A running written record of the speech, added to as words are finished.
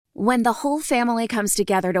When the whole family comes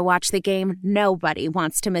together to watch the game, nobody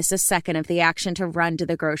wants to miss a second of the action to run to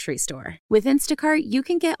the grocery store. With Instacart, you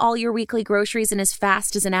can get all your weekly groceries in as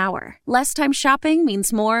fast as an hour. Less time shopping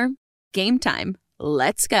means more game time.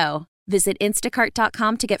 Let's go. Visit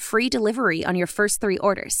instacart.com to get free delivery on your first 3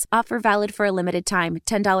 orders. Offer valid for a limited time.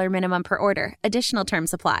 $10 minimum per order. Additional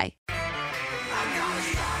terms apply.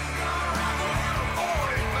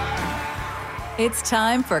 It's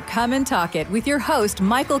time for Come and Talk It with your host,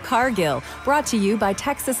 Michael Cargill, brought to you by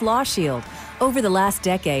Texas Law Shield. Over the last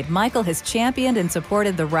decade, Michael has championed and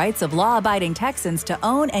supported the rights of law-abiding Texans to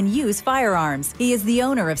own and use firearms. He is the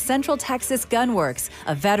owner of Central Texas Gun Works,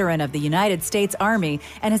 a veteran of the United States Army,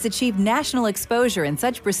 and has achieved national exposure in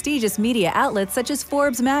such prestigious media outlets such as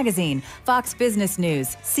Forbes Magazine, Fox Business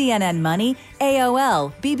News, CNN Money,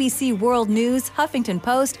 AOL, BBC World News, Huffington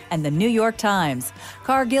Post, and the New York Times.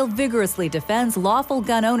 Cargill vigorously defends lawful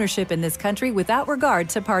gun ownership in this country without regard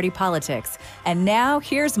to party politics. And now,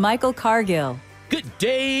 here's Michael Cargill. Good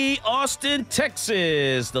day, Austin,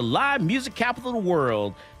 Texas, the live music capital of the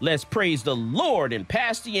world. Let's praise the Lord and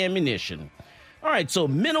pass the ammunition. All right, so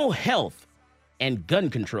mental health and gun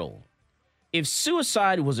control. If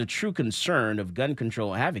suicide was a true concern of gun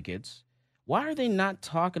control advocates, why are they not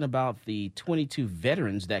talking about the 22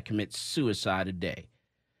 veterans that commit suicide a day?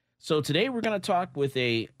 So today we're going to talk with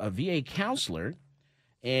a VA counselor,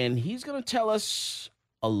 and he's going to tell us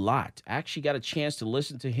a lot. I actually got a chance to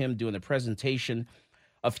listen to him doing the presentation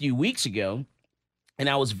a few weeks ago, and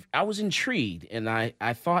I was intrigued, and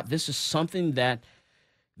I thought this is something that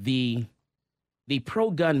the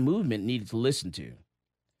pro-gun movement needed to listen to.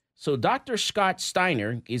 So Dr. Scott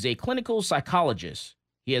Steiner is a clinical psychologist.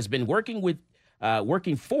 He has been working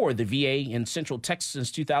for the VA in Central Texas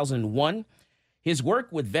since 2001. His work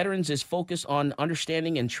with veterans is focused on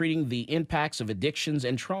understanding and treating the impacts of addictions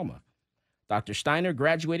and trauma. Dr. Steiner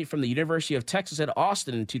graduated from the University of Texas at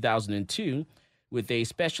Austin in 2002 with a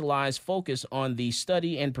specialized focus on the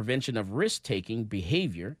study and prevention of risk-taking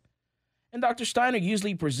behavior. And Dr. Steiner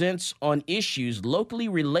usually presents on issues locally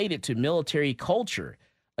related to military culture,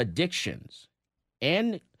 addictions,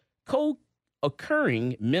 and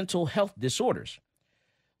co-occurring mental health disorders.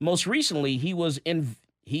 Most recently, he was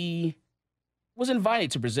invited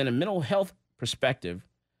to present a mental health perspective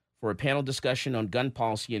for a panel discussion on gun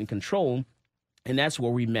policy and control, and that's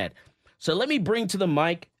where we met. So let me bring to the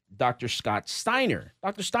mic Dr. Scott Steiner.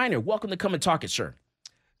 Dr. Steiner, welcome to Come and Talk It, sir.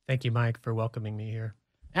 Thank you, Mike, for welcoming me here.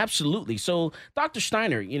 Absolutely. So, Dr.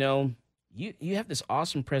 Steiner, you have this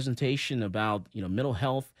awesome presentation about, mental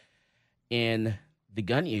health and the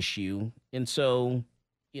gun issue. And so,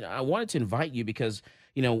 I wanted to invite you because,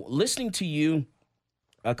 listening to you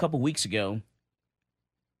a couple weeks ago,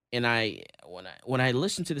 and when I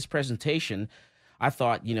listened to this presentation, I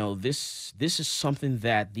thought, this is something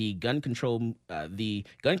that the gun control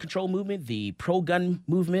movement, the pro-gun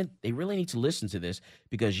movement, they really need to listen to this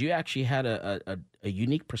because you actually had a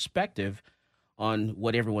unique perspective on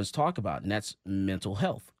what everyone's talking about, and that's mental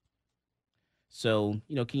health. So,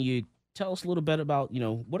 can you tell us a little bit about,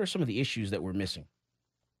 what are some of the issues that we're missing?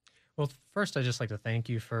 Well, first, I'd just like to thank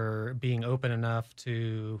you for being open enough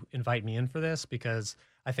to invite me in for this because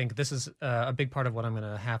I think this is a big part of what I'm going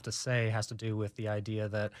to have to say has to do with the idea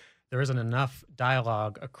that there isn't enough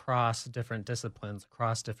dialogue across different disciplines,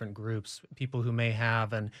 across different groups, people who may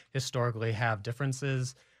have and historically have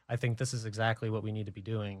differences. I think this is exactly what we need to be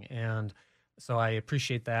doing. And so I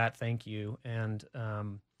appreciate that. Thank you. And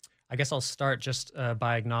I guess I'll start just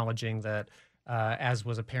by acknowledging that as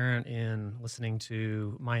was apparent in listening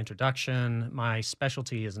to my introduction, my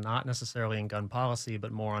specialty is not necessarily in gun policy,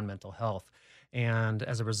 but more on mental health. And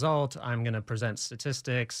as a result, I'm going to present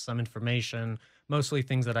statistics, some information, mostly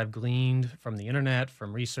things that I've gleaned from the internet,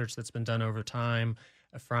 from research that's been done over time,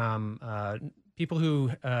 from people who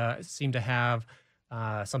seem to have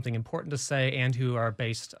something important to say and who are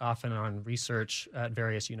based often on research at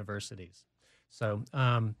various universities. So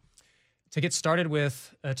to get started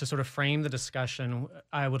with, to sort of frame the discussion,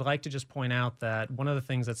 I would like to just point out that one of the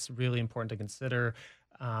things that's really important to consider,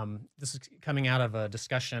 this is coming out of a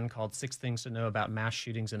discussion called 6 Things to Know About Mass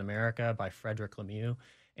Shootings in America by Frederick Lemieux.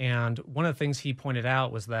 And one of the things he pointed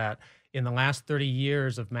out was that in the last 30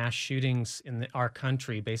 years of mass shootings in our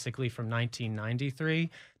country, basically from 1993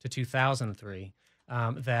 to 2003,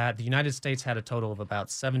 that the United States had a total of about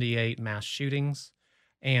 78 mass shootings.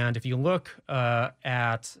 And if you look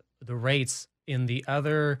at the rates in the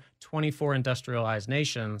other 24 industrialized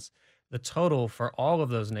nations, the total for all of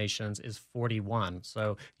those nations is 41.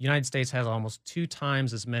 So the United States has almost 2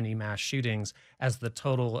 times as many mass shootings as the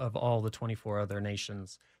total of all the 24 other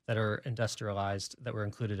nations that are industrialized that were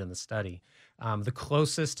included in the study. The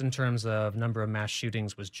closest in terms of number of mass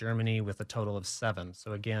shootings was Germany with a total of 7.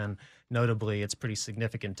 So again, notably, it's pretty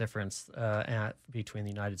significant difference between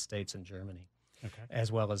the United States and Germany,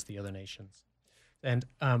 as well as the other nations. And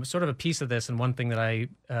sort of a piece of this, and one thing that I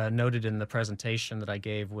noted in the presentation that I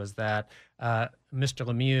gave was that Mr.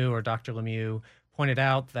 Lemieux or Dr. Lemieux pointed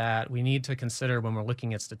out that we need to consider when we're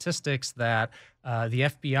looking at statistics that the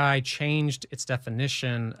FBI changed its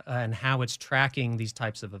definition and how it's tracking these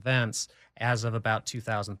types of events as of about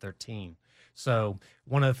 2013. So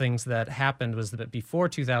one of the things that happened was that before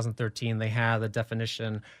 2013, they had the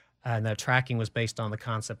definition and the tracking was based on the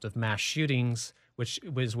concept of mass shootings, which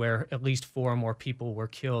was where at least 4 or more people were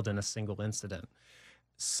killed in a single incident.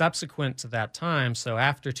 Subsequent to that time, so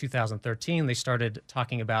after 2013, they started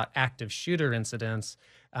talking about active shooter incidents,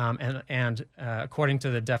 and according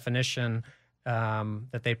to the definition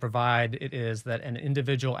that they provide, it is that an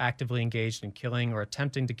individual actively engaged in killing or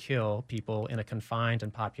attempting to kill people in a confined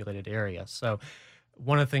and populated area. So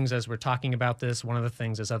one of the things as we're talking about this, one of the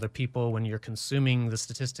things as other people, when you're consuming the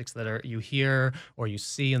statistics that you hear or you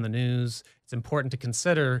see in the news, it's important to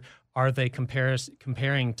consider, are they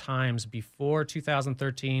comparing times before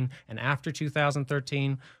 2013 and after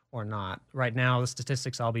 2013 or not? Right now, the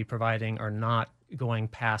statistics I'll be providing are not going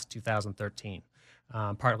past 2013,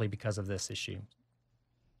 partly because of this issue.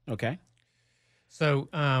 Okay. So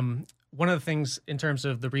one of the things in terms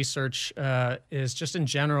of the research is just in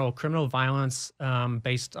general, criminal violence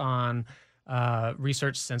based on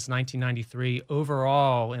research since 1993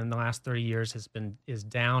 overall in the last 30 years is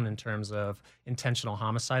down in terms of intentional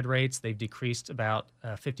homicide rates. They've decreased about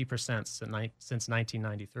 50% since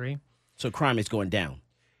 1993. So crime is going down.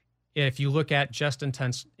 If you look at just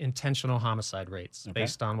intentional homicide rates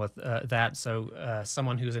based on what that, so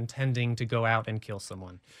someone who's intending to go out and kill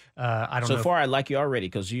someone. I don't know. So far, I like you already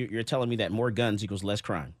because you're telling me that more guns equals less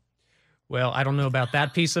crime. Well, I don't know about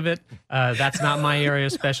that piece of it. That's not my area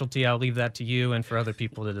of specialty. I'll leave that to you and for other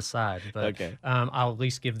people to decide. But okay. I'll at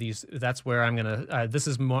least give these. That's where I'm going to. This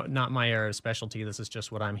is not my area of specialty. This is just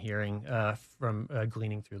what I'm hearing from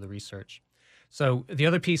gleaning through the research. So the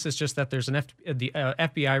other piece is just that there's the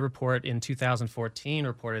FBI report in 2014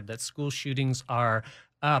 reported that school shootings are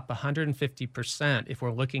up 150% if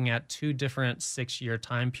we're looking at 2 different 6-year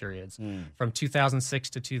time periods, from 2006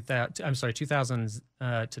 to 2000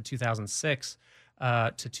 to 2006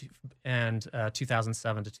 and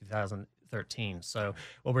 2007 to 2013. So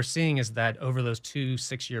what we're seeing is that over those 2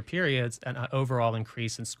 6-year periods, an overall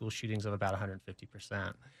increase in school shootings of about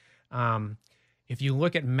 150%. If you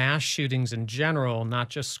look at mass shootings in general, not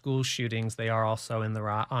just school shootings, they are also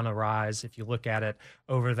on a rise. If you look at it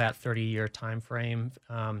over that 30-year time frame,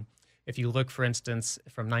 if you look, for instance,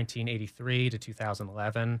 from 1983 to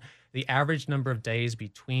 2011, the average number of days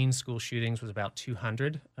between school shootings was about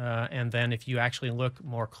 200. And then if you actually look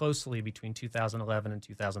more closely between 2011 and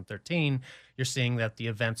 2013, you're seeing that the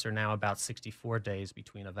events are now about 64 days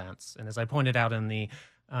between events. And as I pointed out in the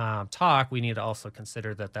talk, we need to also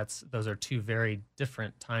consider that those are 2 very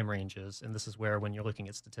different time ranges, and this is where, when you're looking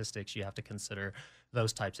at statistics, you have to consider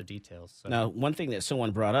those types of details. So. Now, one thing that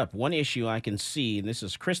someone brought up, one issue I can see, and this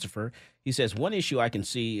is Christopher, he says, one issue I can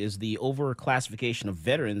see is the overclassification of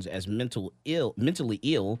veterans as mentally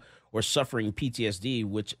ill or suffering PTSD,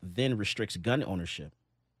 which then restricts gun ownership.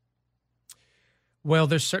 Well,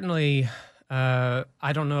 there's certainly...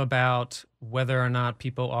 I don't know about whether or not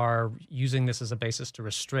people are using this as a basis to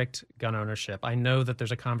restrict gun ownership. I know that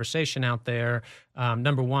there's a conversation out there.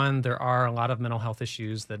 Number one, there are a lot of mental health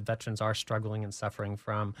issues that veterans are struggling and suffering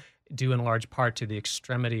from, due in large part to the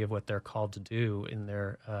extremity of what they're called to do in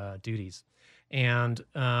their duties. And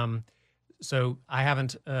so I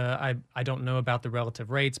haven't, I don't know about the relative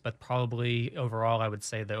rates, but probably overall, I would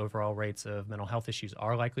say the overall rates of mental health issues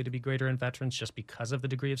are likely to be greater in veterans just because of the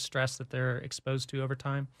degree of stress that they're exposed to over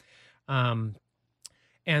time. And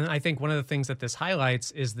I think one of the things that this highlights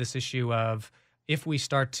is this issue of, if we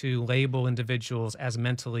start to label individuals as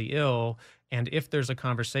mentally ill, and if there's a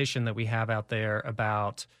conversation that we have out there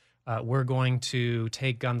about we're going to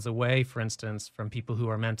take guns away, for instance, from people who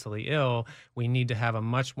are mentally ill, we need to have a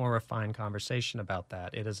much more refined conversation about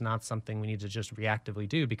that. It is not something we need to just reactively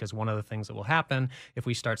do, because one of the things that will happen if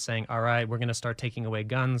we start saying, all right, we're going to start taking away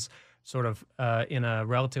guns sort of in a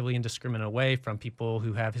relatively indiscriminate way from people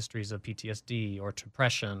who have histories of PTSD or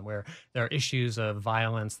depression, where there are issues of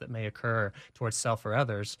violence that may occur towards self or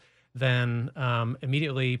others, then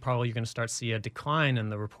immediately probably you're going to start to see a decline in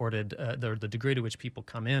the reported, the degree to which people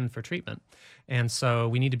come in for treatment. And so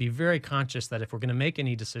we need to be very conscious that if we're going to make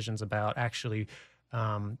any decisions about actually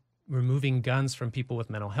removing guns from people with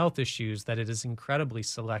mental health issues, that it is incredibly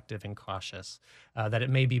selective and cautious, that it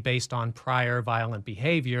may be based on prior violent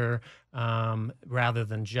behavior rather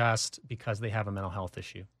than just because they have a mental health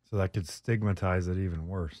issue. So that could stigmatize it even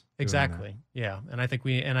worse. Exactly. Yeah. And I think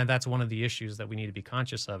that's one of the issues that we need to be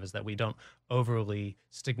conscious of, is that we don't overly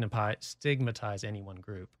stigmatize any one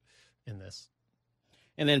group in this.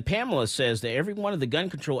 And then Pamela says that every one of the gun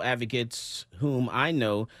control advocates whom I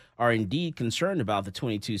know are indeed concerned about the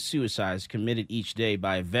 22 suicides committed each day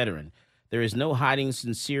by a veteran. There is no hiding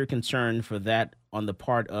sincere concern for that on the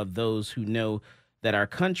part of those who know that our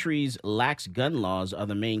country's lax gun laws are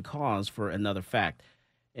the main cause for another fact.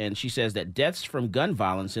 And she says that deaths from gun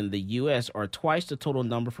violence in the U.S. are twice the total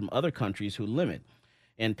number from other countries who limit.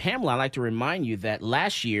 And Pamela, I'd like to remind you that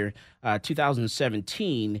last year,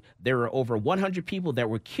 2017, there were over 100 people that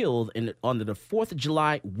were killed on the 4th of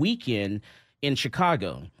July weekend in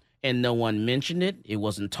Chicago. And no one mentioned it. It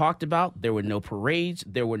wasn't talked about. There were no parades.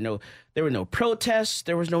 There were no protests.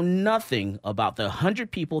 There was no nothing about the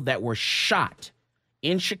 100 people that were shot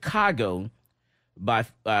in Chicago by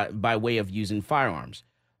way of using firearms.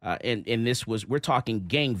 And we're talking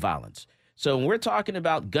gang violence. So when we're talking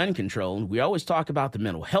about gun control, we always talk about the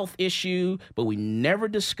mental health issue, but we never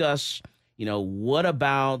discuss, what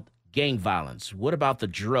about gang violence? What about the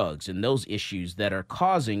drugs and those issues that are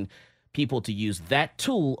causing people to use that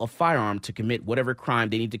tool, a firearm, to commit whatever crime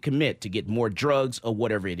they need to commit to get more drugs or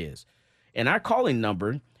whatever it is? And our calling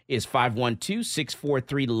number is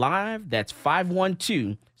 512-643-LIVE. That's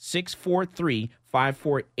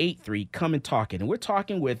 512-643-5483. Come and talk it. And we're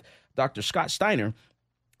talking with Dr. Scott Steiner.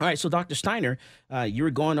 All right, so Dr. Steiner, you were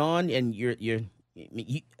going on, and you,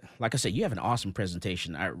 like I said, you have an awesome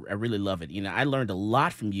presentation. I really love it. I learned a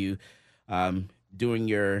lot from you during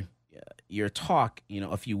your talk,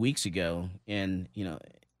 a few weeks ago, and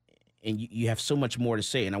you have so much more to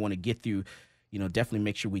say, and I want to get through, definitely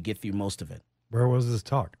make sure we get through most of it. Where was this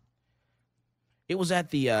talk? It was at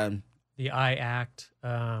the IACT,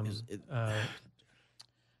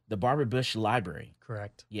 the Barbara Bush Library.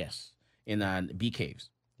 Correct. Yes, in Bee Caves.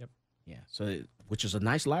 Yep. Yeah. So, which is a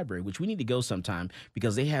nice library, which we need to go sometime,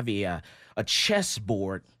 because they have a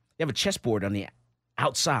chessboard. They have a chessboard on the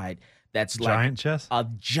outside that's giant chess. A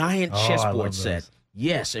giant chessboard set. Those.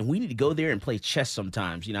 Yes, and we need to go there and play chess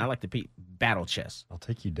sometimes. I like to play battle chess. I'll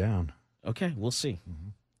take you down. Okay, we'll see. Mm-hmm.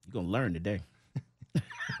 You're gonna learn today.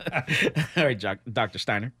 All right, Dr.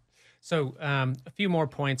 Steiner. So a few more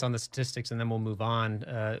points on the statistics, and then we'll move on.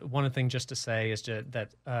 One thing just to say is that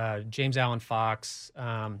James Allen Fox,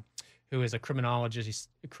 who is a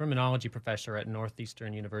criminology professor at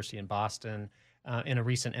Northeastern University in Boston, in a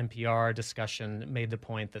recent NPR discussion, made the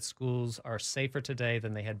point that schools are safer today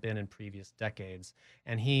than they had been in previous decades.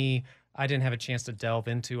 And I didn't have a chance to delve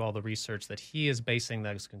into all the research that he is basing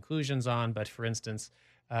those conclusions on, but for instance,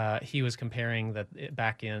 he was comparing that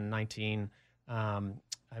back in 97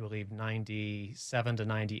 to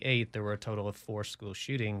 98, there were a total of 4 school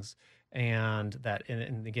shootings, and that,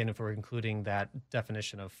 and again, if we're including that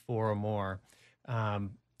definition of 4 or more,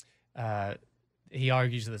 he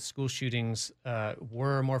argues that school shootings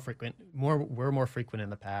were more frequent in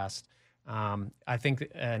the past. I think,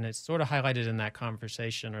 and it's sort of highlighted in that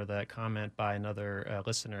conversation or the comment by another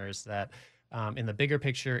listener, is that in the bigger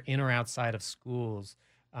picture, in or outside of schools,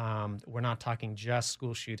 we're not talking just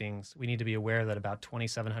school shootings. We need to be aware that about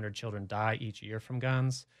 2,700 children die each year from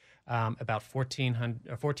guns. About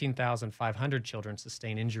 14,500 children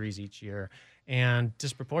sustain injuries each year. And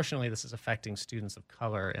disproportionately, this is affecting students of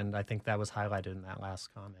color. And I think that was highlighted in that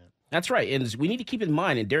last comment. That's right. And we need to keep in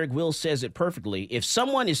mind, and Derek Wills says it perfectly, if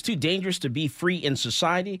someone is too dangerous to be free in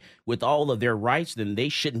society with all of their rights, then they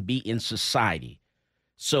shouldn't be in society.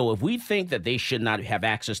 So if we think that they should not have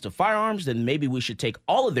access to firearms, then maybe we should take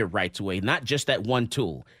all of their rights away, not just that one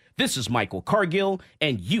tool. This is Michael Cargill,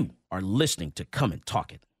 and you are listening to Come and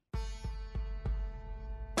Talk It.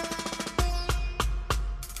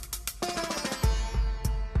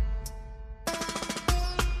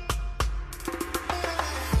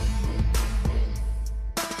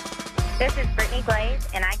 This is Brittany Glaze,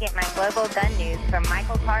 and I get my global gun news from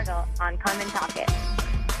Michael Cargill on Come and Talk It.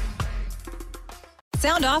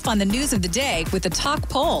 Sound off on the news of the day with the Talk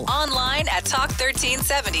Poll online at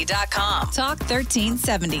talk1370.com. Talk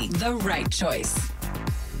 1370, the right choice.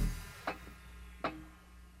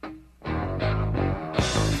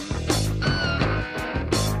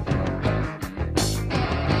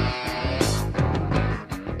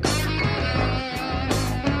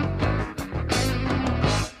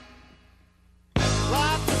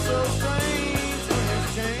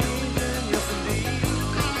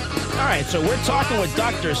 So we're talking with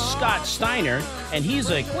Dr. Scott Steiner. and he's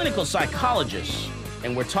a clinical psychologist,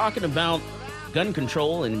 and we're talking about gun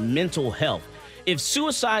control and mental health. If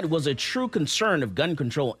suicide was a true concern of gun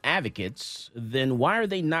control advocates, then why are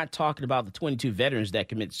they not talking about the 22 veterans that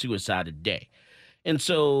commit suicide a day? And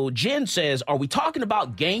so Jen says, are we talking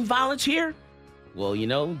about gang violence here? Well,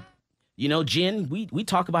 Jen, we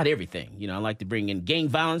talk about everything. I like to bring in gang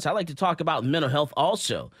violence. I like to talk about mental health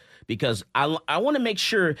also, because I want to make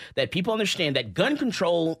sure that people understand that gun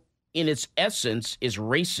control in its essence is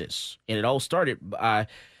racist. And it all started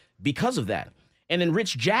because of that. And then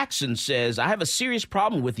Rich Jackson says, I have a serious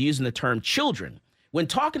problem with using the term children. When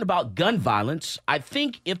talking about gun violence, I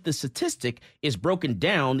think if the statistic is broken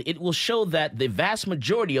down, it will show that the vast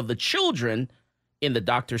majority of the children in the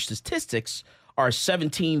doctor's statistics are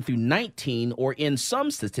 17 through 19, or in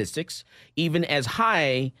some statistics, even as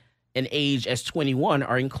high an age as 21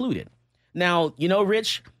 are included. Now,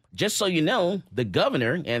 Rich, just so you know, the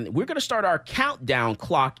governor, and we're going to start our countdown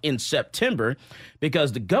clock in September,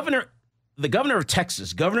 because the governor of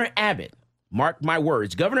Texas, Governor Abbott, mark my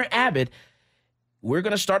words, Governor Abbott, we're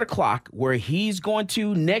going to start a clock where he's going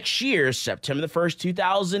to next year, September the 1st,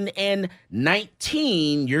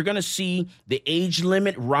 2019, you're going to see the age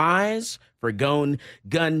limit rise for gun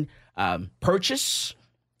purchase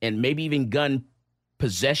and maybe even gun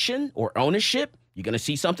possession or ownership. You're going to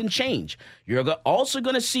see something change. You're also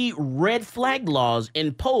going to see red flag laws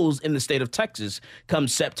imposed in the state of Texas come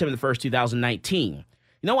September the 1st, 2019.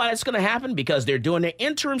 You know why that's going to happen? Because they're doing an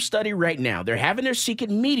interim study right now. They're having their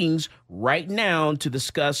secret meetings right now to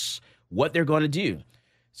discuss what they're going to do.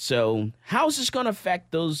 So how is this going to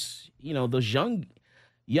affect those young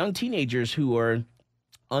teenagers who are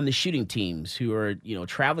on the shooting teams, who are,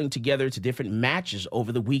 traveling together to different matches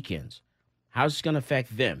over the weekends? How's it going to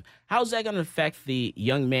affect them? How's that going to affect the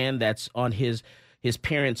young man that's on his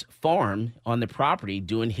parents' farm on the property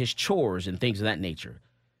doing his chores and things of that nature?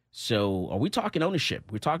 So are we talking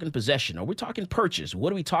ownership? We're talking possession. Are we talking purchase?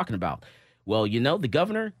 What are we talking about? Well, the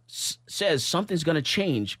governor says something's going to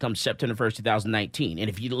change come September 1st, 2019.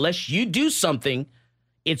 And unless you do something,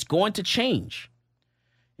 it's going to change.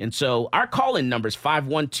 And so our call-in number is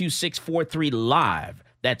 512-643-LIVE.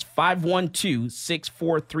 That's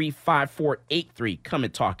 512-643-5483. Come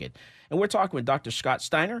and talk it. And we're talking with Dr. Scott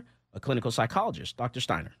Steiner, a clinical psychologist. Dr.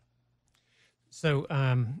 Steiner. So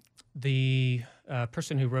the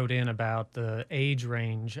person who wrote in about the age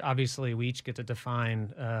range, obviously we each get to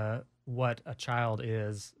define what a child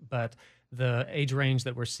is, but the age range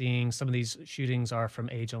that we're seeing, some of these shootings are from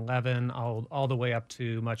age 11 all the way up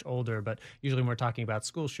to much older, but usually when we're talking about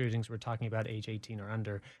school shootings, we're talking about age 18 or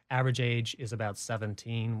under. Average age is about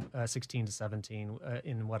 16 to 17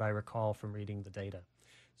 in what I recall from reading the data.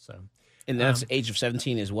 So, and that's age of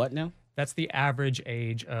 17 is what now? That's the average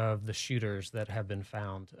age of the shooters that have been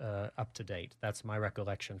found up to date. That's my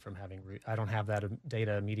recollection from having. I don't have that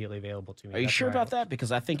data immediately available to me. Are you sure about that?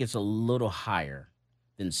 Because I think it's a little higher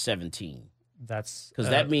than 17. That's because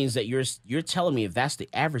that means that you're telling me if that's the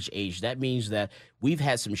average age, that means that we've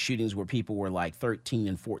had some shootings where people were like 13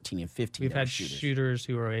 and 14 and 15. We've had shooters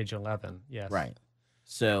who are age 11. Yes. Right.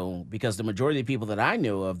 So, because the majority of the people that I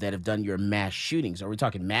know of that have done your mass shootings, are we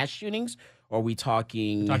talking mass shootings or are we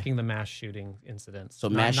talking? We're talking the mass shooting incidents. So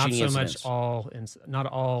mass shooting incidents. Not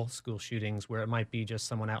all school shootings where it might be just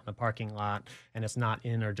someone out in a parking lot and it's not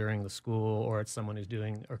in or during the school, or it's someone who's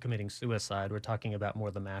doing or committing suicide. We're talking about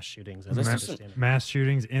more the mass shootings. Mass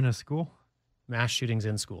shootings in a school? Mass shootings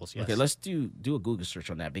in schools, yes. Okay, let's do a Google search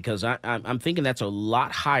on that, because I'm thinking that's a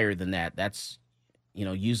lot higher than that. That's,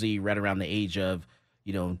 usually right around the age of,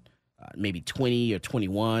 maybe 20 or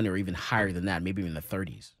 21 or even higher than that, maybe even the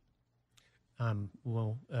 30s.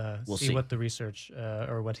 We'll see what the research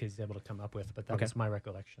or what he's able to come up with, but that's my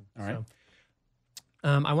recollection. All right.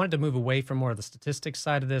 So, I wanted to move away from more of the statistics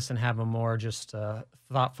side of this and have a more just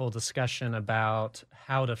thoughtful discussion about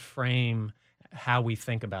how to frame how we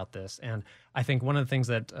think about this. And I think one of the things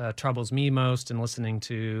that troubles me most in listening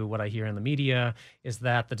to what I hear in the media is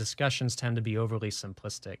that the discussions tend to be overly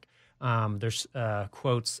simplistic. There's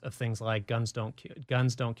quotes of things like guns don't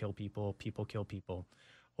kill people, people kill people,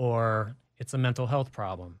 or it's a mental health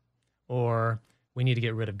problem, or we need to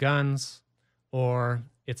get rid of guns, or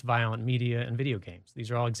it's violent media and video games. These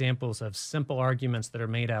are all examples of simple arguments that are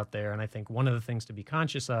made out there. And I think one of the things to be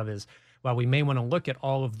conscious of is, while we may want to look at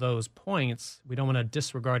all of those points, we don't want to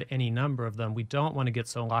disregard any number of them. We don't want to get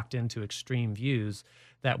so locked into extreme views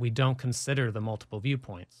that we don't consider the multiple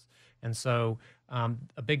viewpoints. And so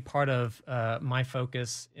a big part of my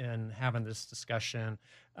focus in having this discussion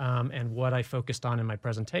and what I focused on in my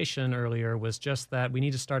presentation earlier was just that we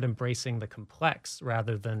need to start embracing the complex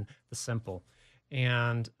rather than the simple.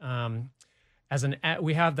 And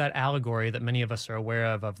we have that allegory that many of us are aware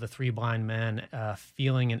of the three blind men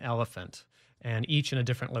feeling an elephant, and each in a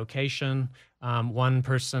different location. One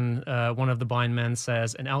of the blind men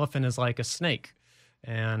says, an elephant is like a snake,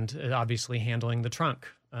 and obviously handling the trunk.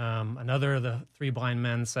 Another of the three blind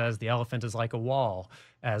men says the elephant is like a wall,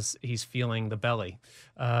 as he's feeling the belly.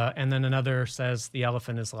 And then another says the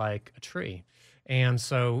elephant is like a tree. And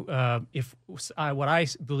so what I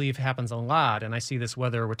believe happens a lot, and I see this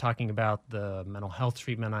whether we're talking about the mental health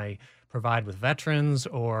treatment I provide with veterans,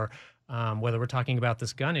 or whether we're talking about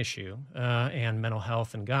this gun issue and mental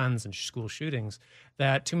health and guns and school shootings,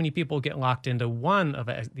 that too many people get locked into one of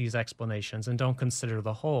these explanations and don't consider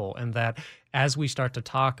the whole. And that as we start to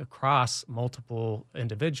talk across multiple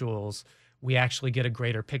individuals, we actually get a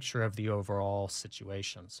greater picture of the overall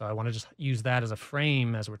situation. So I want to just use that as a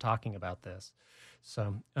frame as we're talking about this.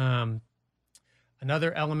 So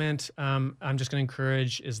another element I'm just going to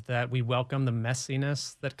encourage is that we welcome the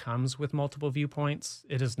messiness that comes with multiple viewpoints.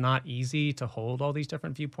 It is not easy to hold all these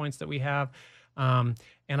different viewpoints that we have. And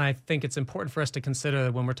I think it's important for us to consider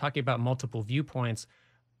that when we're talking about multiple viewpoints,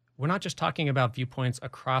 we're not just talking about viewpoints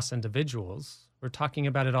across individuals. We're talking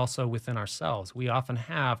about it also within ourselves. We often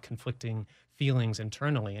have conflicting feelings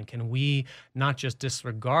internally. And can we not just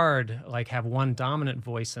disregard, like have one dominant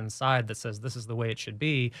voice inside that says this is the way it should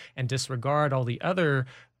be, and disregard all the other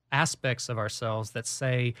aspects of ourselves that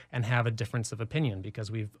say and have a difference of opinion,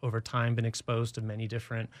 because we've over time been exposed to many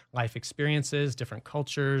different life experiences, different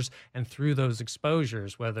cultures, and through those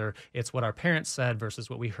exposures, whether it's what our parents said versus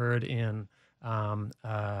what we heard in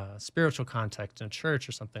spiritual context in church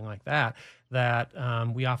or something like that,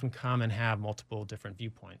 we often come and have multiple different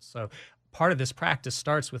viewpoints. So part of this practice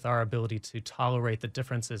starts with our ability to tolerate the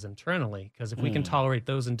differences internally, because if we can tolerate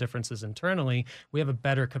those differences internally, we have a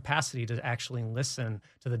better capacity to actually listen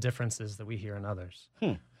to the differences that we hear in others.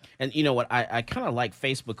 And you know what? I kind of like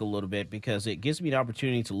Facebook a little bit because it gives me an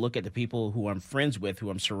opportunity to look at the people who I'm friends with,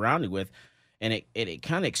 who I'm surrounded with, and it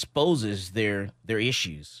kind of exposes their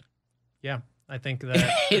issues. Yeah. I think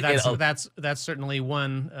that that's certainly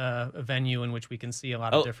one venue in which we can see a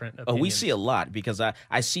lot of different opinions. Oh, we see a lot, because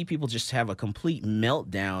I see people just have a complete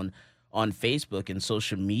meltdown on Facebook and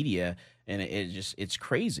social media, and it's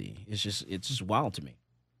crazy. It's just wild to me.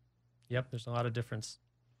 Yep, there's a lot of difference.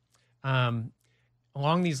 Along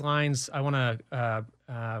these lines, I want to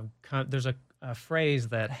there's a phrase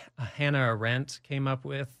that Hannah Arendt came up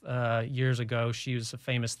with years ago. She was a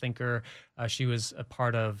famous thinker. She was a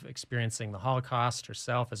part of experiencing the Holocaust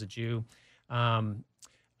herself as a Jew.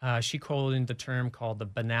 She coined the term called the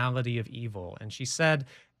banality of evil. And she said,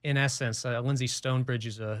 in essence, Lindsay Stonebridge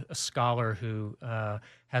is a scholar who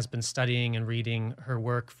has been studying and reading her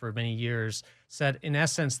work for many years, said, in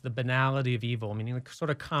essence, the banality of evil, meaning the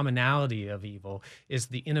sort of commonality of evil, is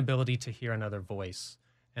the inability to hear another voice.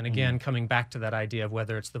 And again, coming back to that idea of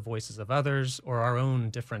whether it's the voices of others or our own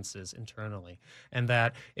differences internally. And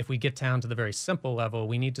that if we get down to the very simple level,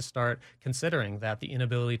 we need to start considering that the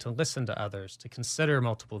inability to listen to others, to consider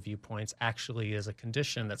multiple viewpoints, actually is a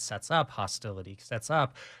condition that sets up hostility, sets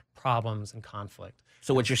up problems and conflict.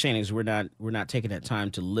 So what you're saying is we're not taking that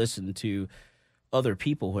time to listen to other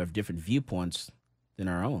people who have different viewpoints than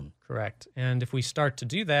our own. Correct. And if we start to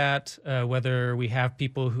do that, whether we have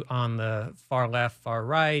people who on the far left, far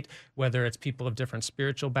right, whether it's people of different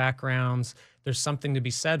spiritual backgrounds, there's something to be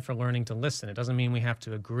said for learning to listen. It doesn't mean we have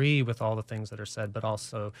to agree with all the things that are said, but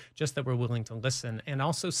also just that we're willing to listen and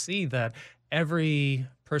also see that every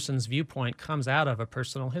person's viewpoint comes out of a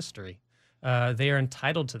personal history. They are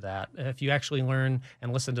entitled to that. If you actually learn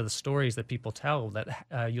and listen to the stories that people tell,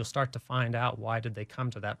 that you'll start to find out why did they come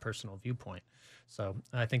to that personal viewpoint. So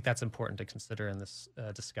I think that's important to consider in this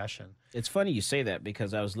discussion. It's funny you say that,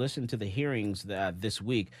 because I was listening to the hearings this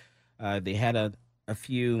week. They had a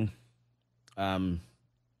few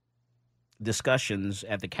discussions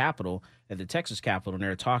at the Capitol, at the Texas Capitol, and they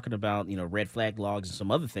were talking about, red flag logs and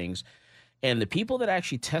some other things. And the people that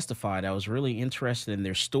actually testified, I was really interested in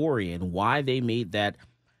their story and why they made that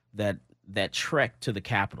trek to the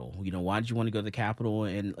Capitol. Why did you want to go to the Capitol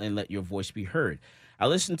and let your voice be heard? I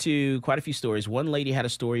listened to quite a few stories. One lady had a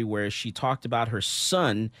story where she talked about her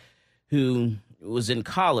son who was in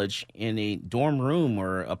college in a dorm room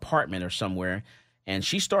or apartment or somewhere, and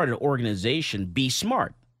she started an organization, Be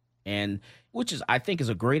Smart, and which I think is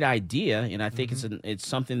a great idea, and I think it's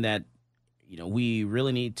something that we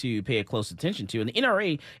really need to pay a close attention to. And the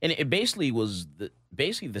NRA, and it basically was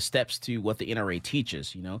the steps to what the NRA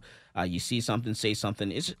teaches. You see something, say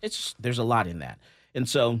something. There's a lot in that, and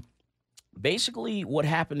so. Basically, what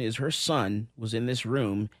happened is her son was in this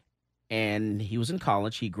room, and he was in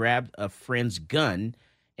college. He grabbed a friend's gun,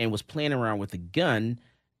 and was playing around with a gun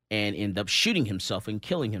and ended up shooting himself and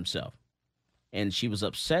killing himself. And she was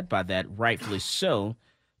upset by that, rightfully so.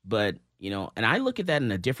 But, and I look at that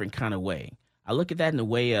in a different kind of way. I look at that in the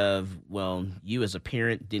way of, well, you as a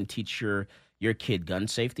parent didn't teach your kid gun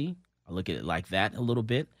safety. I look at it like that a little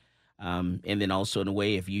bit. And then also in a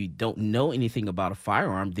way, if you don't know anything about a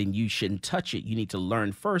firearm, then you shouldn't touch it. You need to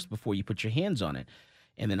learn first before you put your hands on it.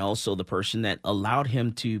 And then also the person that allowed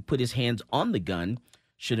him to put his hands on the gun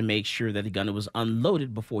should have made sure that the gun was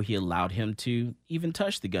unloaded before he allowed him to even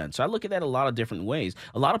touch the gun. So I look at that a lot of different ways.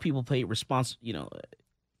 A lot of people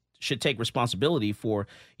should take responsibility for,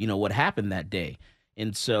 what happened that day.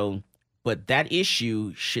 And so, but that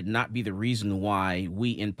issue should not be the reason why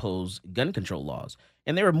we impose gun control laws.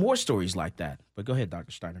 And there are more stories like that. But go ahead,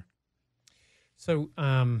 Dr. Steiner. So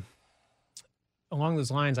along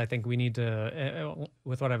those lines, I think we need to,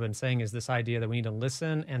 with what I've been saying, is this idea that we need to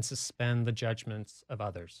listen and suspend the judgments of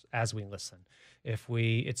others as we listen.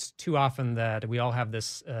 It's too often that we all have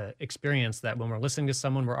this experience that when we're listening to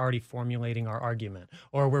someone, we're already formulating our argument,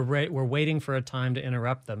 or we're waiting for a time to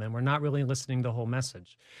interrupt them, and we're not really listening to the whole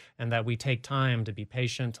message. And that we take time to be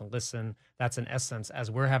patient, to listen. That's in essence,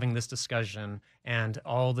 as we're having this discussion, and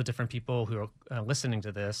all the different people who are listening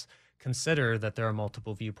to this consider that there are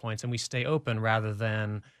multiple viewpoints, and we stay open rather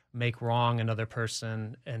than make wrong another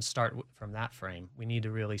person and start from that frame. We need to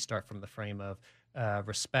really start from the frame of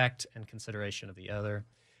respect and consideration of the other.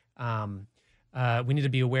 We need to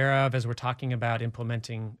be aware of, as we're talking about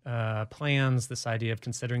implementing plans, this idea of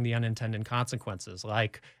considering the unintended consequences.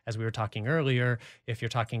 Like, as we were talking earlier, if you're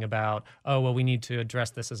talking about, we need to address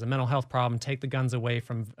this as a mental health problem, take the guns away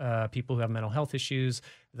from people who have mental health issues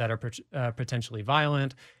that are potentially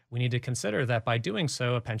violent, we need to consider that by doing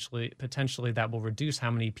so, potentially that will reduce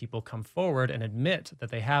how many people come forward and admit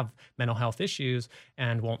that they have mental health issues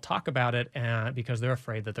and won't talk about it because they're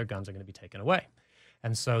afraid that their guns are going to be taken away.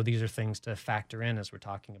 And so these are things to factor in as we're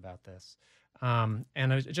talking about this. And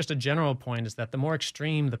just a general point is that the more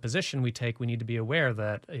extreme the position we take, we need to be aware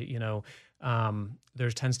that, there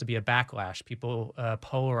tends to be a backlash. People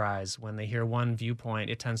polarize when they hear one viewpoint.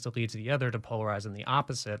 It tends to lead to the other to polarize in the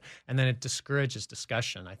opposite, and then it discourages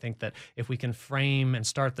discussion. I think that if we can frame and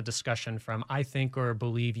start the discussion from, I think or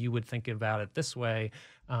believe you would think about it this way,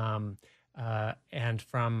 and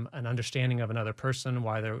from an understanding of another person,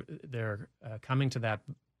 why they're coming to that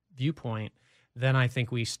viewpoint, then I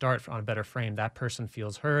think we start on a better frame. That person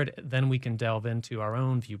feels heard. Then we can delve into our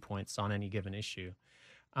own viewpoints on any given issue.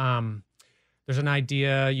 There's an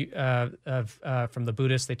idea from the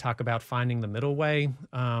Buddhists. They talk about finding the middle way.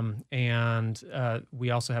 And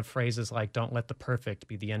we also have phrases like, don't let the perfect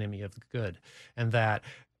be the enemy of the good. And that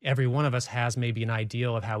every one of us has maybe an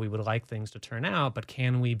ideal of how we would like things to turn out, but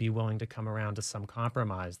can we be willing to come around to some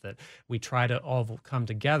compromise, that we try to all come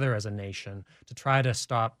together as a nation to try to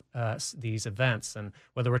stop these events? And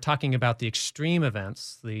whether we're talking about the extreme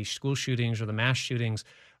events, the school shootings or the mass shootings,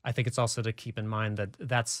 I think it's also to keep in mind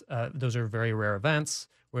that those are very rare events.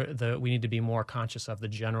 We need to be more conscious of the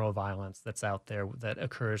general violence that's out there that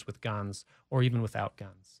occurs with guns or even without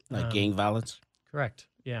guns. Like gang violence? Correct,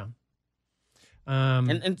 yeah.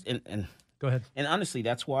 And go ahead. And honestly,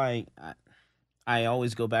 that's why I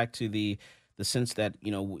always go back to the sense that,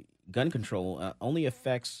 gun control only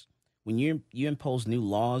affects when you impose new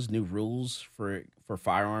laws, new rules for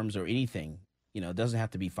firearms or anything. It doesn't have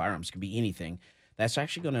to be firearms, it could be anything. That's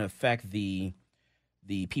actually going to affect the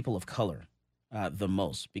people of color the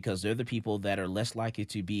most, because they're the people that are less likely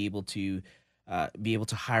to be able to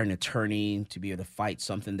hire an attorney, to be able to fight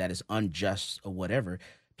something that is unjust or whatever.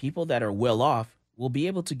 People that are well off will be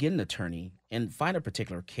able to get an attorney and find a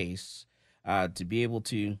particular case to be able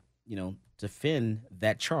to, defend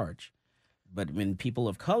that charge. But when people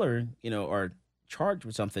of color, are charged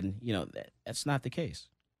with something, that's not the case.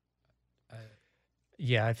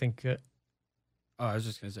 Yeah, I think. I was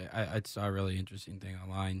just going to say, I saw a really interesting thing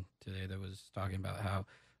online today that was talking about how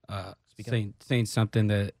saying something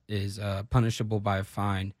that is punishable by a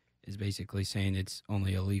fine is basically saying it's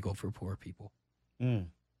only illegal for poor people. Mm.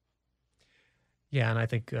 Yeah, and I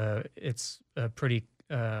think it's pretty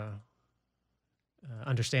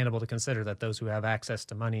understandable to consider that those who have access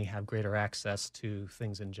to money have greater access to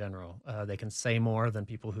things in general. They can say more than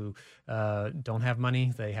people who don't have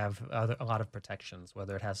money. They have a lot of protections,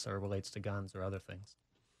 whether it has or relates to guns or other things.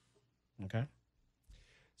 Okay.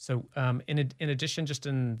 So in addition, just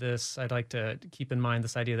in this, I'd like to keep in mind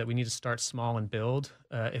this idea that we need to start small and build.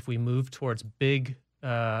 If we move towards big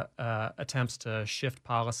attempts to shift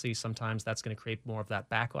policy, sometimes that's going to create more of that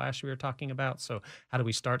backlash we were talking about. So how do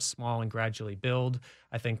we start small and gradually build?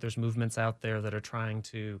 I think there's movements out there that are trying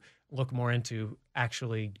to look more into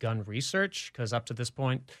actually gun research, because up to this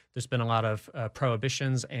point, there's been a lot of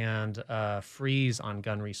prohibitions and freeze on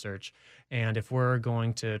gun research. And if we're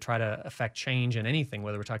going to try to affect change in anything,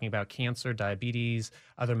 whether we're talking about cancer, diabetes,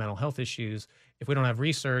 other mental health issues, if we don't have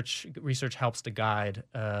research helps to guide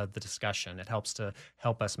the discussion. It helps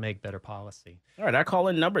us make better policy. All right, our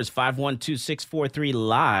call-in number is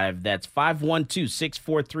 512-643-LIVE. That's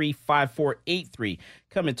 512-643-5483.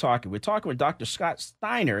 Come and talk. We're talking with Dr. Scott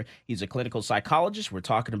Steiner. He's a clinical psychologist. We're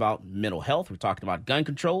talking about mental health. We're talking about gun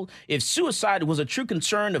control. If suicide was a true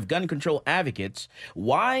concern of gun control advocates,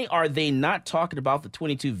 why are they not talking about the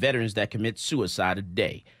 22 veterans that commit suicide a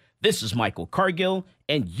day? This is Michael Cargill,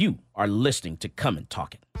 and you are listening to Come and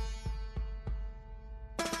Talk It.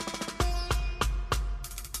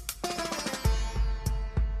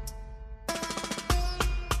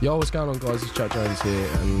 Yo, what's going on, guys? It's Jack Jones here,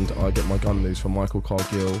 and I get my gun news from Michael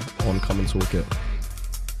Cargill on Come and Talk It.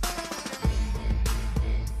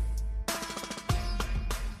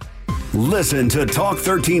 Listen to Talk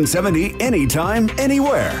 1370 anytime,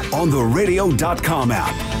 anywhere on the radio.com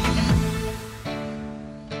app.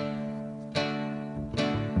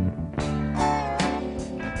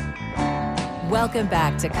 Welcome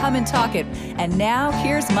back to Come and Talk It. And now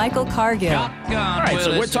here's Michael Cargill. All right,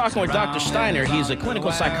 so we're talking with Dr. Steiner. He's a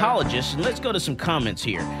clinical psychologist. And let's go to some comments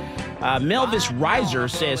here. Melvis Reiser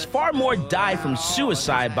says, far more die from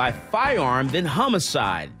suicide by firearm than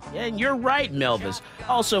homicide. And you're right, Melvis.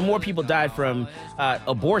 Also, more people died from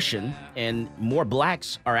abortion, and more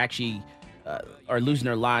blacks are actually are losing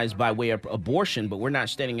their lives by way of abortion, but we're not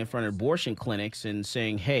standing in front of abortion clinics and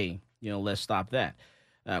saying, hey, let's stop that.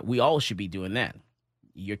 We all should be doing that.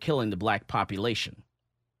 You're killing the black population.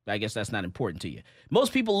 I guess that's not important to you.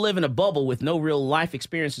 Most people live in a bubble with no real life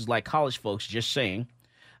experiences like college folks, just saying.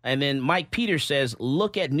 And then Mike Peters says,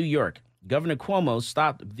 look at New York. Governor Cuomo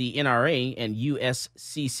stopped the NRA and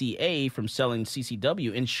USCCA from selling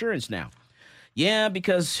CCW insurance now. Yeah,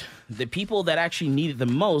 because the people that actually need it the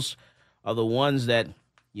most are the ones that,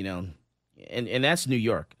 and that's New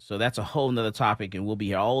York. So that's a whole nother topic, and we'll be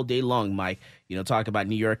here all day long, Mike, talk about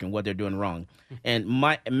New York and what they're doing wrong. And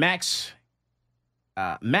Max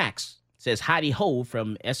says, howdy ho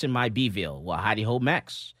from SMIBville. Well, howdy ho,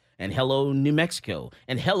 Max. And hello, New Mexico.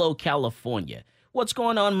 And hello, California. What's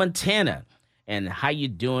going on, Montana? And how you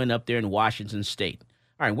doing up there in Washington State?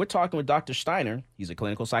 All right, we're talking with Dr. Steiner. He's a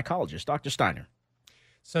clinical psychologist. Dr. Steiner.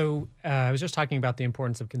 So I was just talking about the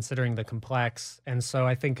importance of considering the complex. And so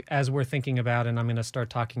I think as we're thinking about, and I'm going to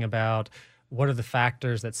start talking about what are the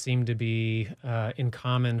factors that seem to be in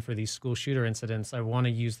common for these school shooter incidents, I want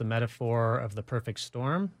to use the metaphor of the perfect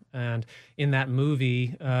storm. And in that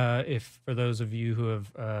movie, if for those of you who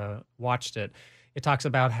have watched it, it talks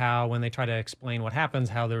about how when they try to explain what happens,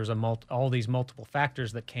 how there's all these multiple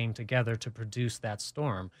factors that came together to produce that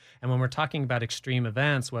storm. And when we're talking about extreme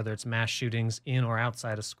events, whether it's mass shootings in or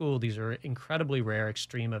outside of school, these are incredibly rare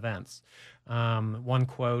extreme events. One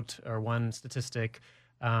quote or one statistic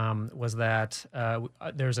was that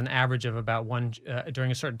there's an average of about one,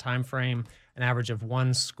 during a certain time frame, an average of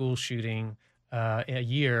one school shooting a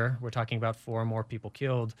year. We're talking about 4 more people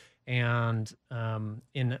killed, and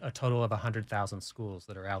in a total of 100,000 schools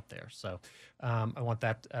that are out there. So I want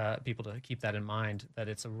that people to keep that in mind, that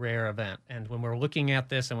it's a rare event. And when we're looking at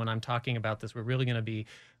this, and when I'm talking about this, we're really going to be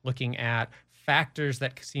looking at factors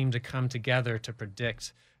that seem to come together to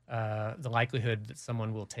predict the likelihood that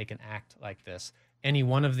someone will take an act like this. Any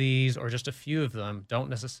one of these, or just a few of them, don't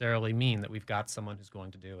necessarily mean that we've got someone who's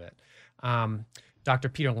going to do it. Dr.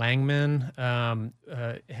 Peter Langman,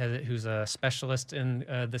 who's a specialist in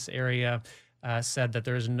this area, said that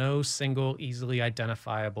there is no single easily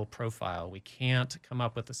identifiable profile. We can't come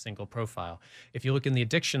up with a single profile. If you look in the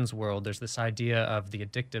addictions world, there's this idea of the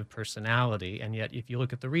addictive personality, and yet if you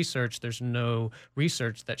look at the research, there's no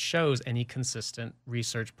research that shows any consistent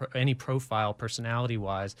research, any profile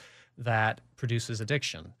personality-wise that produces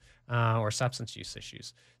addiction or substance use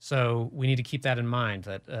issues. So we need to keep that in mind,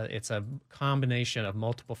 that it's a combination of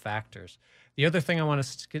multiple factors. The other thing I want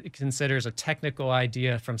to consider is a technical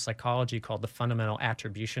idea from psychology called the fundamental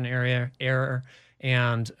attribution error.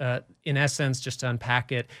 And in essence, just to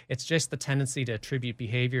unpack it, it's just the tendency to attribute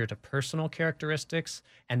behavior to personal characteristics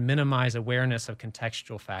and minimize awareness of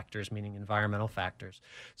contextual factors, meaning environmental factors.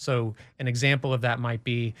 So an example of that might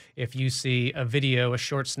be if you see a video, a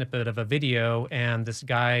short snippet of a video, and this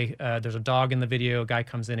guy, there's a dog in the video, a guy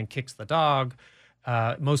comes in and kicks the dog.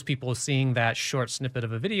 Most people seeing that short snippet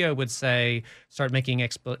of a video would start making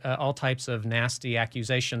all types of nasty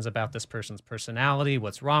accusations about this person's personality,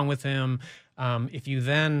 what's wrong with him. If you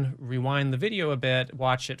then rewind the video a bit,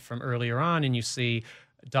 watch it from earlier on, and you see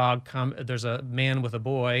There's a man with a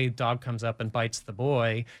boy, dog comes up and bites the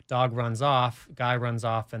boy, dog runs off, guy runs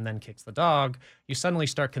off and then kicks the dog. You suddenly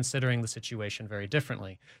start considering the situation very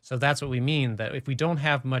differently. So that's what we mean, that if we don't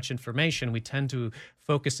have much information, we tend to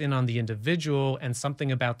focus in on the individual and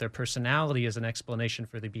something about their personality as an explanation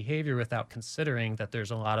for the behavior without considering that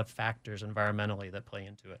there's a lot of factors environmentally that play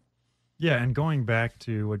into it. Yeah, and going back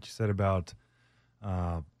to what you said about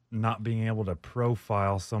not being able to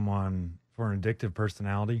profile someone for an addictive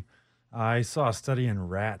personality, I saw a study in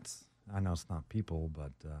rats. I know it's not people,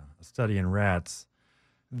 but a study in rats.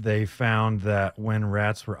 They found that when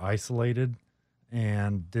rats were isolated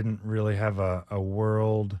and didn't really have a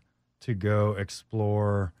world to go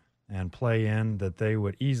explore and play in, that they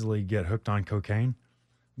would easily get hooked on cocaine.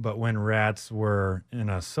 But when rats were in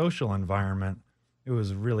a social environment, it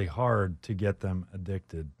was really hard to get them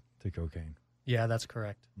addicted to cocaine. Yeah, that's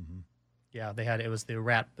correct. Mm-hmm. Yeah,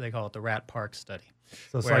 they call it the rat park study.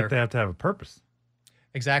 So it's like they have to have a purpose.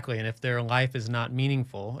 Exactly, and if their life is not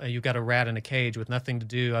meaningful, you've got a rat in a cage with nothing to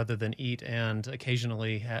do other than eat and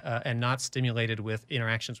occasionally, and not stimulated with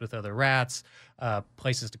interactions with other rats,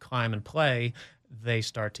 places to climb and play, they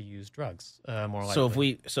start to use drugs more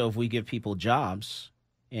likely. So if we give people jobs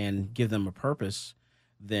and give them a purpose,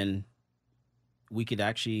 then we could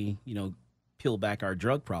actually, peel back our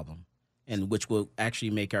drug problem, and which will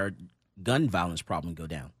actually make our gun violence problem go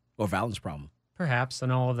down, or violence problem. Perhaps,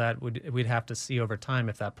 and all of that we'd have to see over time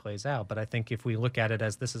if that plays out. But I think if we look at it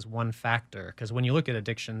as this is one factor, because when you look at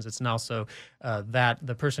addictions, it's also that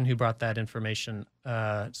the person who brought that information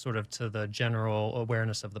sort of to the general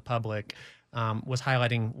awareness of the public was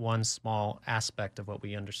highlighting one small aspect of what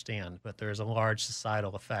we understand. But there is a large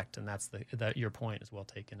societal effect, and that your point is well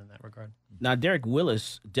taken in that regard. Now, Derek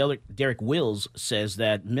Wills says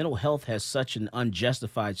that mental health has such an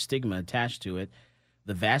unjustified stigma attached to it.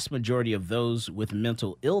 The vast majority of those with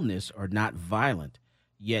mental illness are not violent,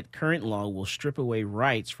 yet current law will strip away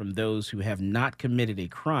rights from those who have not committed a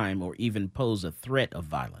crime or even pose a threat of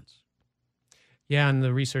violence. Yeah, and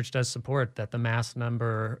the research does support that the large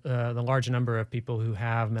number of people who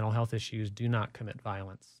have mental health issues do not commit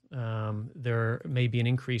violence. There may be an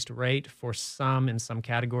increased rate for some in some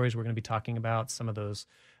categories. We're going to be talking about some of those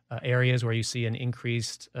areas where you see an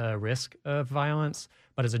increased risk of violence.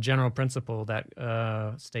 But as a general principle, that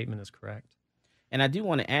statement is correct. And I do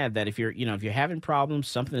want to add that if you're having problems,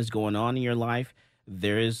 something is going on in your life,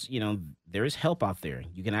 there is help out there.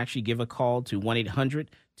 You can actually give a call to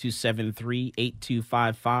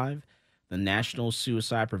 1-800-273-8255, the National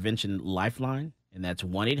Suicide Prevention Lifeline, and that's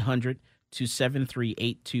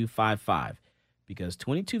 1-800-273-8255, because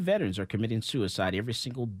 22 veterans are committing suicide every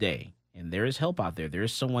single day, and there is help out there. There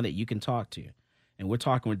is someone that you can talk to. And we're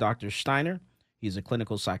talking with Dr. Steiner. He's a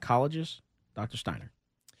clinical psychologist. Dr. Steiner.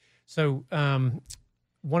 So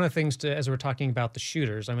one of the things as we're talking about the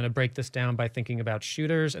shooters, I'm going to break this down by thinking about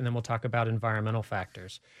shooters, and then we'll talk about environmental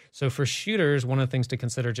factors. So for shooters, one of the things to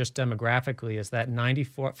consider just demographically is that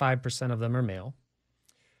 95% of them are male.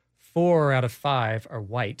 4 out of 5 are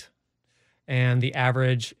white. And the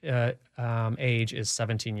average age is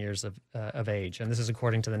 17 years of age. And this is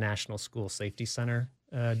according to the National School Safety Center.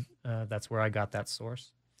 That's where I got that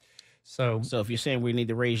source. So if you're saying we need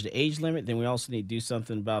to raise the age limit, then we also need to do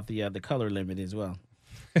something about the color limit as well.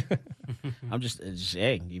 I'm just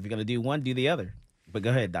saying, if you're going to do one, do the other. But go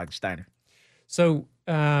ahead, Dr. Steiner. So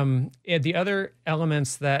the other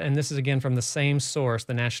elements and this is again from the same source,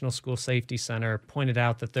 the National School Safety Center, pointed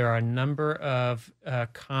out that there are a number of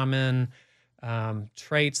common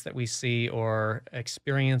traits that we see or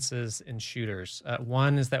experiences in shooters.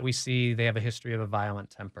 One is that we see they have a history of a violent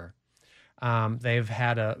temper. They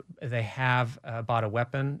have brought a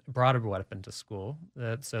weapon to school.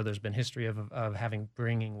 So there's been history of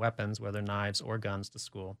bringing weapons, whether knives or guns, to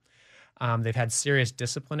school. They've had serious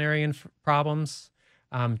disciplinary problems,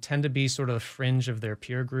 tend to be sort of the fringe of their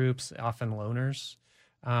peer groups, often loners.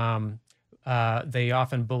 They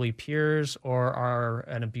often bully peers or are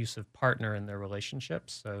an abusive partner in their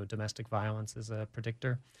relationships. So domestic violence is a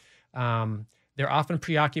predictor. They're often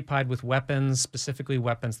preoccupied with weapons, specifically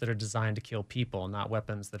weapons that are designed to kill people, not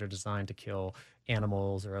weapons that are designed to kill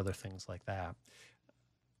animals or other things like that.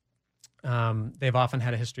 They've often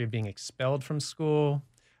had a history of being expelled from school,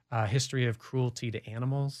 a history of cruelty to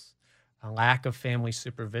animals, a lack of family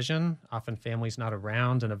supervision, often families not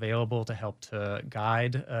around and available to help to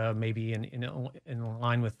guide, maybe in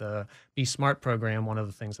line with the Be Smart program. One of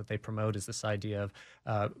the things that they promote is this idea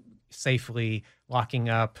of safely locking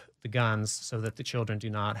up the guns so that the children do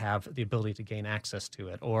not have the ability to gain access to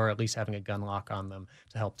it, or at least having a gun lock on them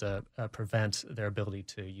to help to prevent their ability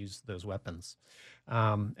to use those weapons.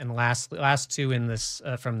 And last two in this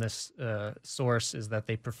from this source is that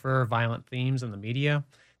they prefer violent themes in the media.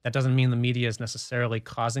 That doesn't mean the media is necessarily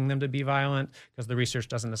causing them to be violent, because the research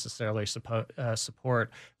doesn't necessarily support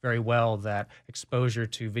very well that exposure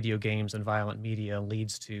to video games and violent media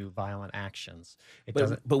leads to violent actions.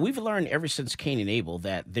 But we've learned ever since Cain and Abel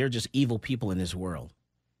that they're just evil people in this world,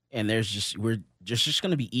 and we're just going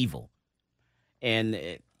to be evil,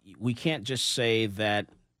 and we can't just say that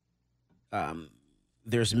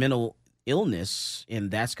there's mental illness and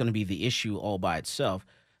that's going to be the issue all by itself.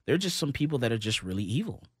 They're just some people that are just really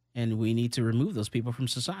evil, and we need to remove those people from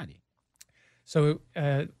society. So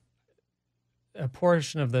a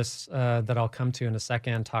portion of this that I'll come to in a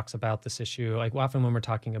second talks about this issue. Like often when we're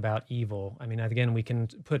talking about evil, I mean, again, we can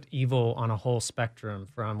put evil on a whole spectrum,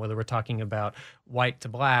 from whether we're talking about white to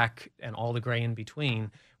black and all the gray in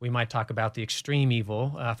between. We might talk about the extreme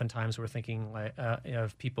evil. Oftentimes we're thinking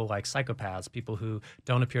of people like psychopaths, people who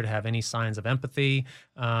don't appear to have any signs of empathy.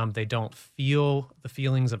 They don't feel the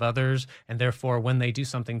feelings of others, and therefore when they do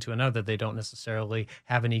something to another, they don't necessarily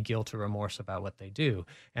have any guilt or remorse about what they do.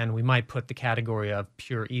 And we might put the category of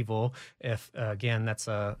pure evil, if again, that's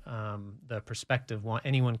the perspective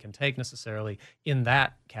anyone can take necessarily in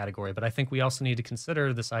that category. But I think we also need to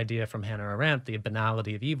consider this idea from Hannah Arendt, the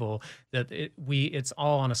banality of evil, that it's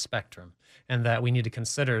all on a spectrum, and that we need to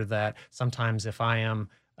consider that sometimes if I am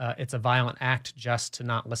it's a violent act just to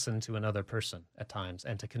not listen to another person at times,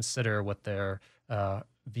 and to consider what their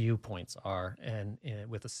viewpoints are, and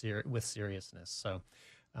with seriousness. So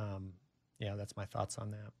yeah, that's my thoughts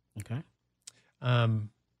on that. Okay.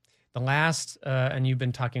 The last, and you've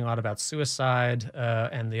been talking a lot about suicide,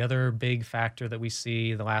 and the other big factor that we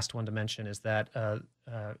see, the last one to mention, is that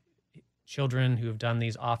children who have done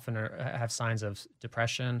these often have signs of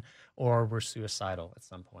depression or were suicidal at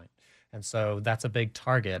some point. And so that's a big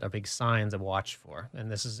target, a big sign to watch for. And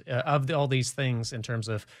this is, all these things in terms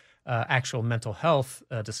of actual mental health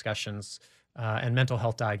discussions and mental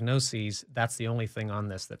health diagnoses, that's the only thing on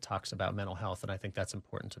this that talks about mental health. And I think that's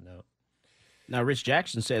important to note. Now, Rich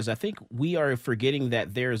Jackson says, I think we are forgetting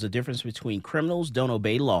that there is a difference between criminals don't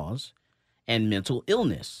obey laws and mental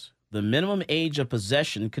illness. The minimum age of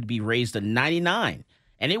possession could be raised to 99,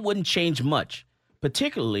 and it wouldn't change much,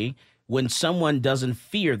 particularly when someone doesn't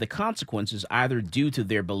fear the consequences, either due to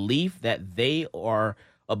their belief that they are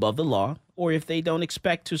above the law or if they don't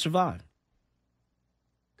expect to survive.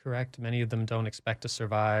 Correct. Many of them don't expect to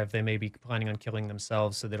survive. They may be planning on killing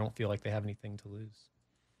themselves, so they don't feel like they have anything to lose.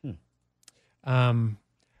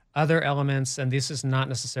 Other elements, and this is not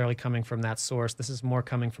necessarily coming from that source, this is more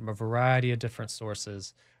coming from a variety of different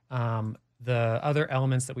sources. The other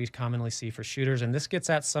elements that we commonly see for shooters, and this gets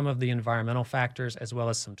at some of the environmental factors as well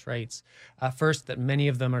as some traits. First, that many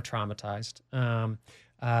of them are traumatized.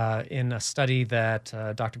 In a study that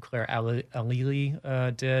Dr. Claire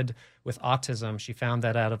Alili did with autism, she found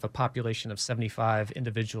that out of a population of 75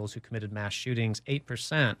 individuals who committed mass shootings,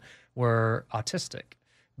 8% were autistic.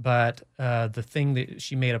 But the thing that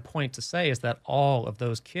she made a point to say is that all of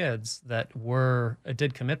those kids that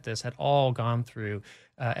did commit this had all gone through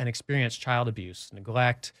and experienced child abuse,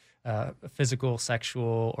 neglect, physical,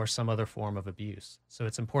 sexual, or some other form of abuse. So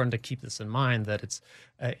it's important to keep this in mind, that it's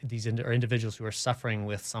these are individuals who are suffering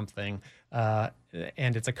with something,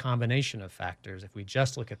 and it's a combination of factors if we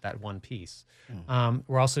just look at that one piece.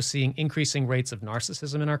 We're also seeing increasing rates of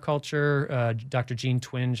narcissism in our culture. Dr. Jean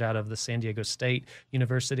Twenge out of the San Diego State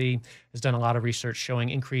University has done a lot of research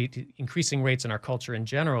showing increasing rates in our culture in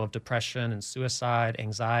general of depression and suicide,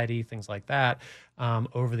 anxiety, things like that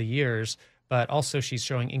over the years. But also she's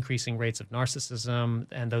showing increasing rates of narcissism,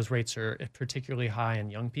 and those rates are particularly high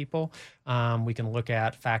in young people. We can look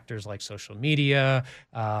at factors like social media,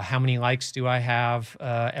 how many likes do I have,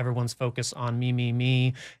 everyone's focus on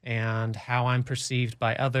me, and how I'm perceived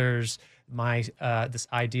by others. This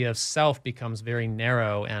idea of self becomes very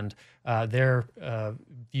narrow, and their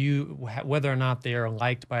view, whether or not they are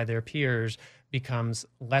liked by their peers, becomes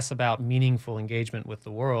less about meaningful engagement with the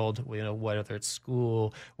world, whether it's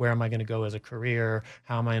school, where am I going to go as a career,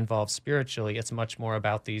 how am I involved spiritually. It's much more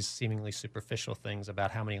about these seemingly superficial things about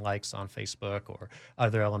how many likes on Facebook or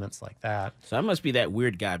other elements like that. So I must be that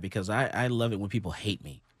weird guy, because I love it when people hate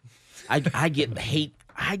me. I get hate.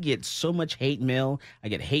 I get so much hate mail. I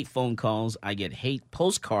get hate phone calls. I get hate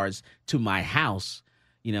postcards to my house.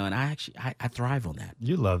 And I thrive on that.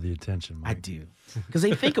 You love the attention, Mike. I do. Because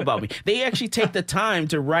they think about me. They actually take the time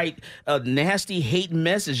to write a nasty hate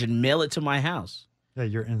message and mail it to my house. Yeah,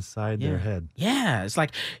 you're inside their head. Yeah, it's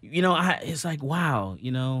like, it's like, wow,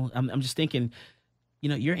 I'm just thinking,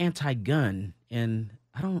 you're anti-gun, and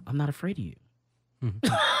I'm not afraid of you.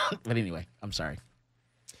 But anyway, I'm sorry.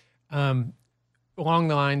 Along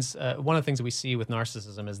the lines, one of the things that we see with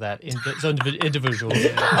narcissism is that individuals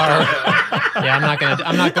are. Yeah, I'm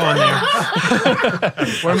not going there.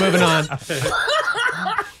 We're moving on.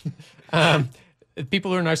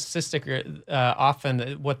 People who are narcissistic are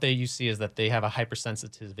often what you see is that they have a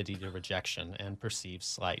hypersensitivity to rejection and perceived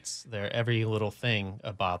slights. Every little thing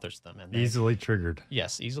bothers them. And easily triggered.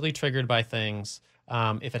 Yes, easily triggered by things.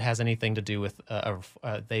 If it has anything to do with,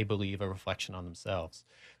 they believe, a reflection on themselves.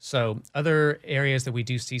 So other areas that we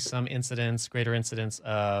do see some greater incidents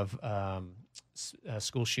of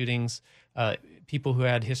school shootings, people who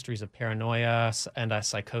had histories of paranoia and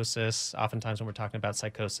psychosis. Oftentimes when we're talking about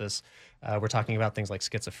psychosis, we're talking about things like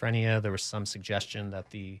schizophrenia. There was some suggestion that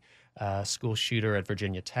the school shooter at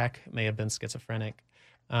Virginia Tech may have been schizophrenic.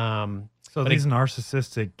 So these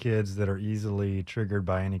narcissistic kids that are easily triggered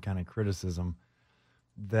by any kind of criticism,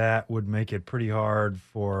 that would make it pretty hard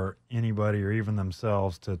for anybody or even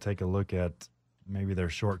themselves to take a look at maybe their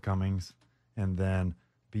shortcomings and then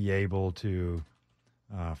be able to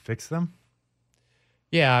fix them.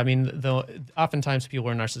 Yeah, I mean, oftentimes people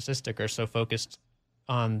who are narcissistic are so focused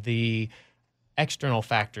on the external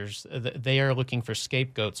factors. They are looking for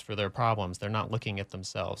scapegoats for their problems. They're not looking at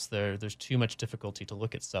themselves. There's too much difficulty to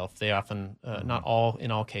look at self. They often, not all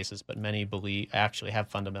in all cases, but many actually have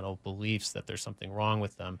fundamental beliefs that there's something wrong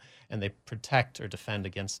with them, and they protect or defend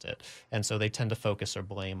against it. And so they tend to focus or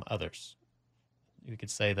blame others. You could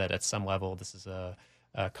say that at some level this is a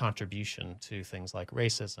contribution to things like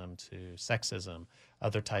racism, to sexism,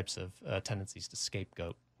 other types of tendencies to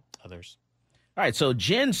scapegoat others. All right, so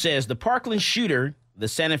Jen says the Parkland shooter, the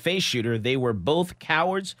Santa Fe shooter, they were both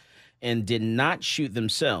cowards and did not shoot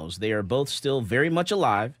themselves. They are both still very much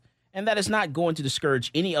alive, and that is not going to discourage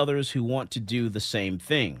any others who want to do the same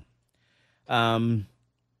thing. John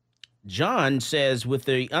says, with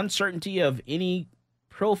the uncertainty of any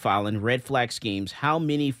profiling red flag schemes, how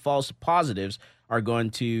many false positives are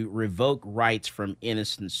going to revoke rights from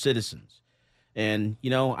innocent citizens? And,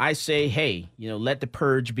 I say, hey, let the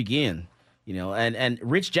purge begin. And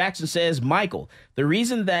Rich Jackson says, Michael, the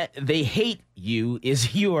reason that they hate you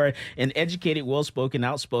is you are an educated, well-spoken,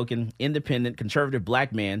 outspoken, independent, conservative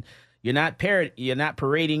black man. You're not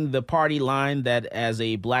parading the party line that as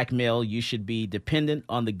a black male, you should be dependent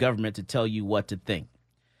on the government to tell you what to think.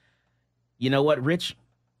 You know what, Rich?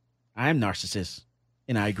 I'm narcissist,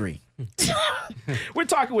 and I agree. We're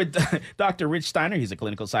talking with Dr. Rich Steiner. He's a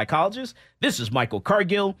clinical psychologist. This is Michael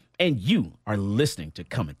Cargill, and you are listening to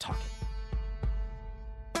Come and Talk It.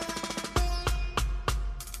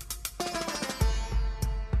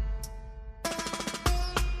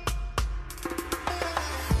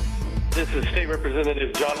 This is State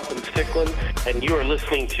Representative Jonathan Stickland, and you are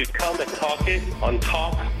listening to Come and Talk It on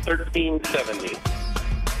Talk 1370.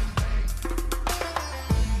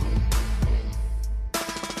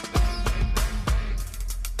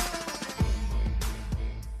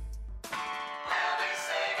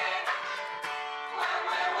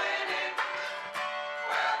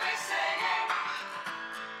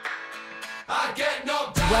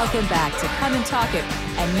 Welcome back to Come and Talk It.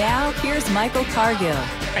 And now, here's Michael Cargill.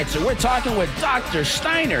 All right, so we're talking with Dr.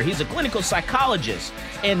 Steiner. He's a clinical psychologist.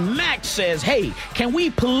 And Max says, hey, can we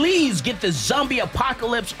please get the zombie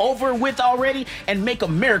apocalypse over with already and make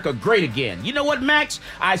America great again? You know what, Max?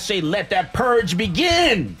 I say let that purge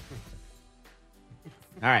begin.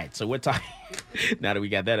 All right, so we're talking, now that we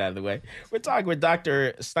got that out of the way, we're talking with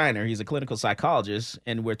Dr. Steiner. He's a clinical psychologist,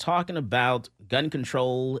 and we're talking about gun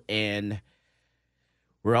control, and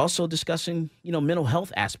we're also discussing, mental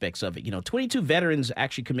health aspects of it. 22 veterans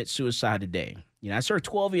actually commit suicide a day. I served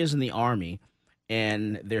 12 years in the Army,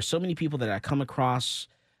 and there's so many people that I come across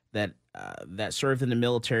that served in the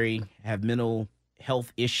military, have mental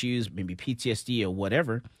health issues, maybe PTSD or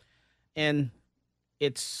whatever. And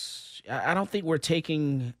I don't think we're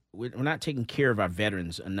not taking care of our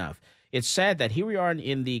veterans enough. It's sad that here we are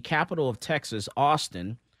in the capital of Texas,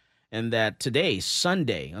 Austin, and that today,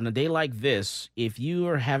 Sunday, on a day like this, if you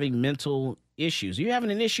are having mental issues, you're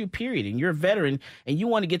having an issue, period, and you're a veteran and you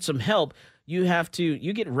want to get some help, you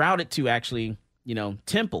get routed to actually,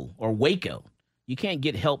 Temple or Waco. You can't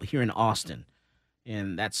get help here in Austin.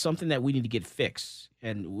 And that's something that we need to get fixed.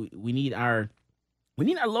 And we need our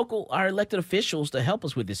elected officials to help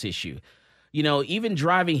us with this issue. Even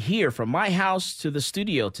driving here from my house to the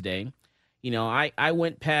studio today, I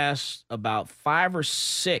went past about 5 or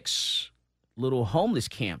 6 little homeless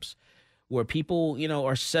camps where people,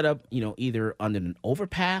 are set up, either on an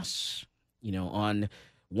overpass, on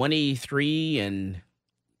 183 and,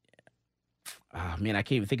 man, I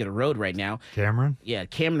can't even think of the road right now. Cameron? Yeah,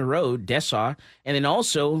 Cameron Road, Dessau, and then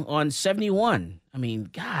also on 71. I mean,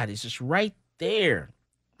 God, it's just right there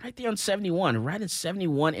on 71, right in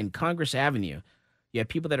 71 and Congress Avenue. You have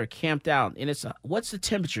people that are camped out, and what's the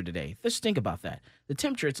temperature today? Just think about that. The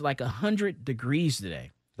temperature, it's like 100 degrees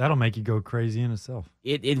today. That'll make you go crazy in itself.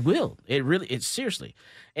 It will. It's seriously.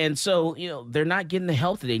 And so, they're not getting the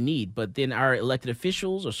help that they need. But then our elected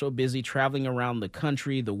officials are so busy traveling around the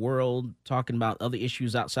country, the world, talking about other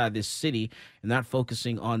issues outside this city and not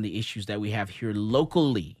focusing on the issues that we have here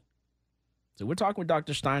locally. So we're talking with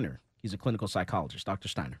Dr. Steiner. He's a clinical psychologist. Dr.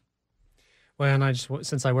 Steiner. Well, and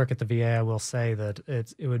since I work at the VA, I will say that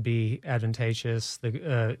it would be advantageous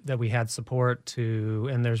that we had support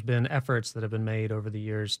and there's been efforts that have been made over the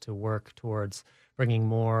years to work towards bringing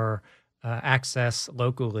more access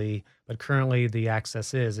locally. But currently the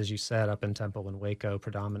access is, as you said, up in Temple and Waco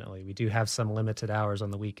predominantly. We do have some limited hours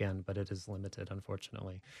on the weekend, but it is limited,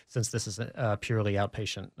 unfortunately, since this is a purely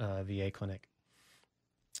outpatient VA clinic.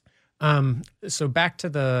 So back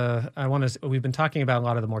to we've been talking about a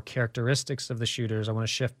lot of the more characteristics of the shooters. I want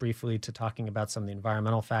to shift briefly to talking about some of the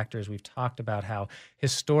environmental factors. We've talked about how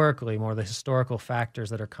historically, more of the historical factors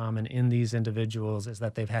that are common in these individuals is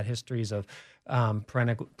that they've had histories of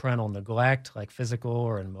parental neglect, like physical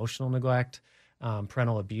or emotional neglect,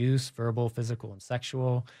 parental abuse, verbal, physical, and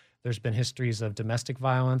sexual. There's been histories of domestic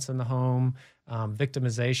violence in the home,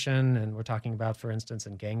 victimization, and we're talking about, for instance,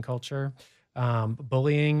 in gang culture.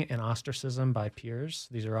 Bullying and ostracism by peers.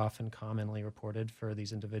 These are often commonly reported for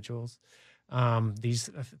these individuals. These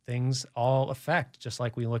things all affect, just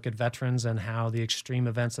like we look at veterans and how the extreme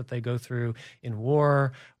events that they go through in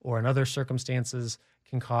war or in other circumstances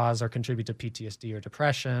can cause or contribute to PTSD or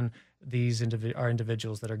depression. These are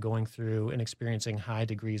individuals that are going through and experiencing high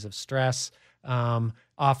degrees of stress,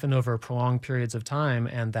 often over prolonged periods of time,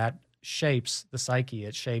 and that shapes the psyche,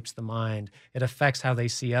 it shapes the mind, it affects how they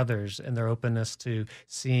see others and their openness to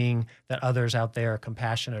seeing that others out there are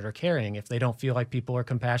compassionate or caring. If they don't feel like people are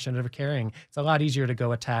compassionate or caring, it's a lot easier to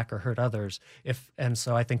go attack or hurt others. And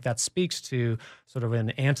so I think that speaks to sort of an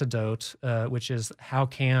antidote, which is how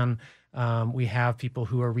can we have people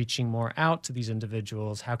who are reaching more out to these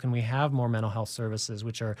individuals? How can we have more mental health services,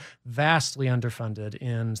 which are vastly underfunded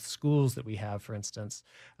in schools that we have, for instance?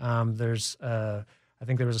 I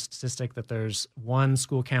think there was a statistic that there's one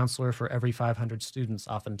school counselor for every 500 students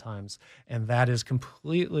oftentimes, and that is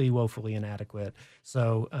completely woefully inadequate.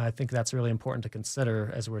 So I think that's really important to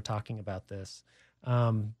consider as we're talking about this.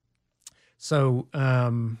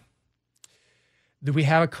 We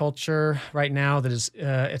have a culture right now that is,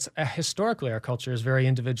 historically our culture is very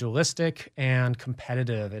individualistic and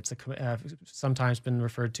competitive. It's sometimes been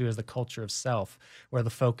referred to as the culture of self, where the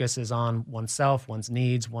focus is on oneself, one's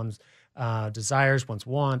needs, one's desires, one's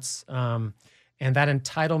wants. And that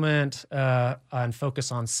entitlement and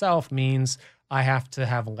focus on self means I have to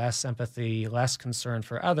have less empathy, less concern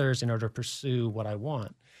for others in order to pursue what I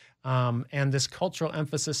want. And this cultural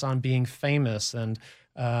emphasis on being famous. And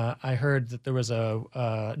I heard that there was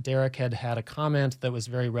Derek had a comment that was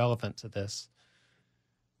very relevant to this.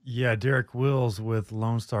 Yeah, Derek Wills with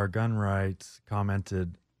Lone Star Gun Rights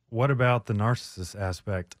commented, "What about the narcissist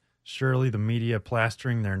aspect? Surely the media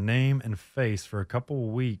plastering their name and face for a couple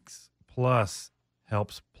of weeks plus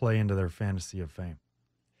helps play into their fantasy of fame."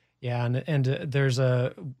 Yeah, and there's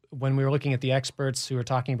when we were looking at the experts who were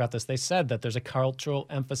talking about this, they said that there's a cultural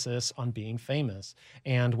emphasis on being famous.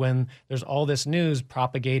 And when there's all this news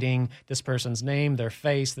propagating this person's name, their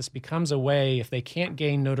face, this becomes a way, if they can't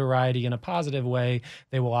gain notoriety in a positive way,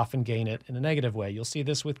 they will often gain it in a negative way. You'll see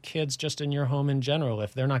this with kids just in your home in general.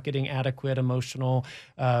 If they're not getting adequate emotional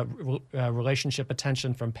relationship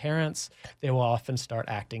attention from parents, they will often start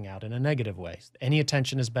acting out in a negative way. Any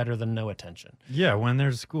attention is better than no attention. Yeah, when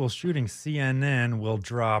there's school shooting, CNN will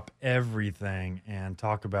drop everything and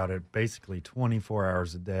talk about it basically 24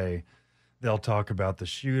 hours a day. They'll talk about the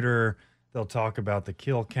shooter, they'll talk about the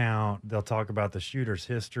kill count, they'll talk about the shooter's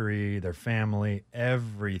history, their family,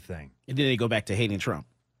 everything. And then they go back to hating Trump.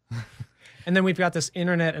 And then we've got this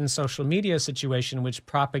internet and social media situation, which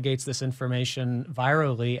propagates this information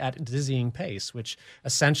virally at a dizzying pace, which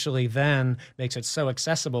essentially then makes it so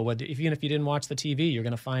accessible. Even if you didn't watch the TV, you're going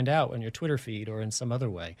to find out on your Twitter feed or in some other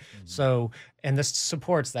way. Mm-hmm. So, and this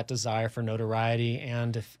supports that desire for notoriety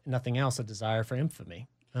and, if nothing else, a desire for infamy.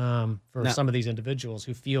 Some of these individuals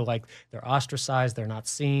who feel like they're ostracized, they're not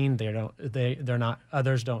seen, they're not,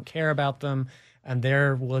 others don't care about them, and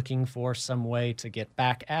they're looking for some way to get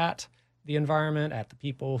back at the environment, at the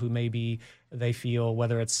people who maybe they feel,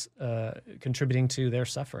 whether it's contributing to their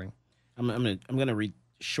suffering. I'm gonna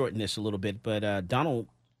shorten this a little bit, but Donald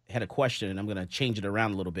had a question, and I'm gonna change it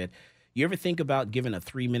around a little bit. You ever think about giving a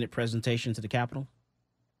 3-minute presentation to the Capitol?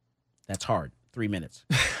 That's hard. 3 minutes.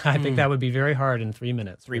 I think that would be very hard in 3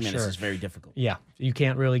 minutes. 3 minutes sure. is very difficult. Yeah, you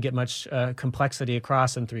can't really get much complexity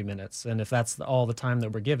across in 3 minutes, and if that's all the time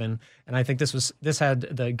that we're given, and I think this had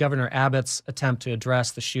the Governor Abbott's attempt to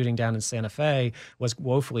address the shooting down in Santa Fe was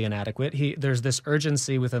woefully inadequate. There's this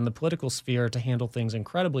urgency within the political sphere to handle things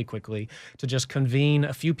incredibly quickly, to just convene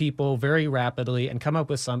a few people very rapidly and come up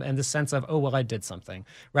with and the sense of, oh well, I did something,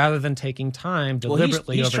 rather than taking time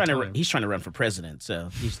deliberately he's over trying time. He's trying to run for president, so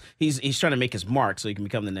he's trying to make his mark so he can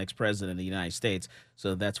become the next president of the United States.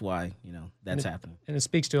 So that's why that's happening. And it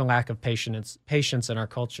speaks to a lack of patience in our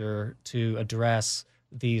culture to address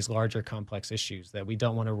these larger complex issues, that we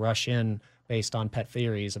don't want to rush in based on pet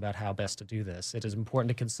theories about how best to do this. It is important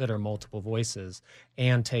to consider multiple voices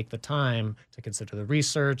and take the time to consider the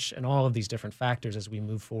research and all of these different factors as we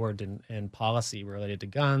move forward in policy related to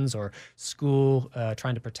guns or school,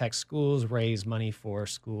 trying to protect schools, raise money for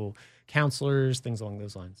school counselors, things along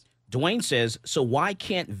those lines. Dwayne says, so why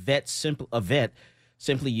can't a vet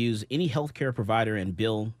simply use any healthcare provider and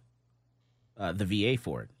bill the VA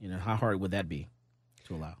for it? How hard would that be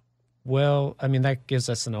to allow? Well, I mean, that gives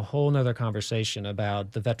us in a whole nother conversation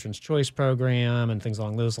about the Veterans Choice Program and things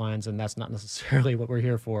along those lines, and that's not necessarily what we're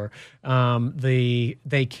here for.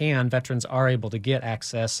 Veterans are able to get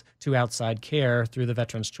access to outside care through the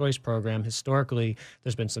Veterans Choice Program. Historically,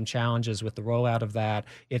 there's been some challenges with the rollout of that.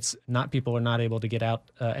 People are not able to get out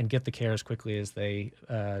and get the care as quickly as they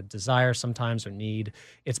desire sometimes or need.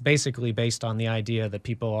 It's basically based on the idea that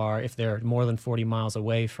people are, if they're more than 40 miles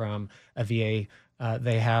away from a VA,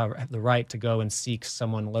 they have the right to go and seek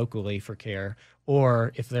someone locally for care,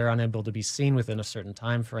 or if they're unable to be seen within a certain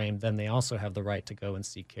time frame, then they also have the right to go and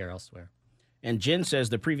seek care elsewhere. And Jen says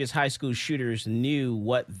the previous high school shooters knew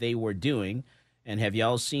what they were doing, and have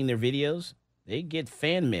y'all seen their videos? They get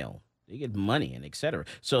fan mail, they get money, and et cetera.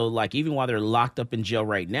 So, like, even while they're locked up in jail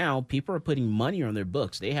right now, people are putting money on their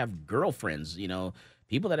books. They have girlfriends,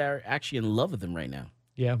 people that are actually in love with them right now.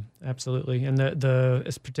 Yeah, absolutely. And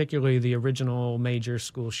it's particularly the original major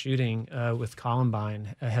school shooting with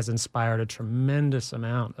Columbine has inspired a tremendous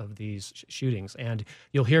amount of these shootings. And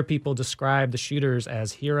you'll hear people describe the shooters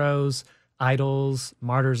as heroes, idols,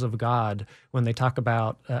 martyrs of God when they talk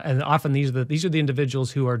about, and often these are the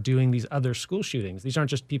individuals who are doing these other school shootings. These aren't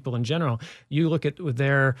just people in general. You look at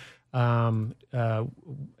their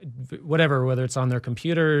whether it's on their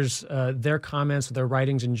computers, their comments, their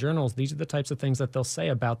writings in journals, these are the types of things that they'll say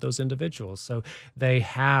about those individuals. So they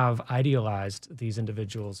have idealized these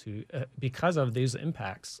individuals who, because of these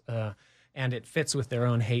impacts, and it fits with their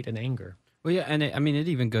own hate and anger. Well, yeah, and it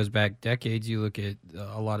even goes back decades. You look at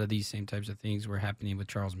a lot of these same types of things were happening with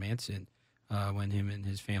Charles Manson when him and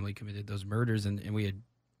his family committed those murders, and we had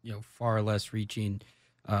far less reaching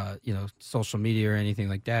social media or anything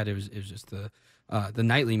like that. It was just the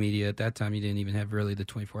nightly media at that time. You didn't even have really the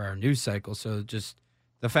 24-hour news cycle. So just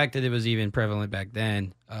the fact that it was even prevalent back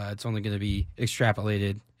then, it's only going to be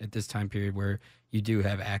extrapolated at this time period where you do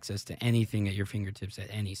have access to anything at your fingertips at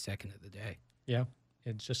any second of the day. Yeah,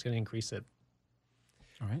 it's just going to increase it.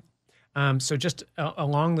 All right. So just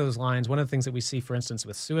along those lines, one of the things that we see, for instance,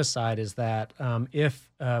 with suicide is that if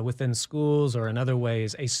within schools or in other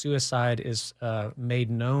ways a suicide is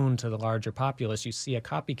made known to the larger populace, you see a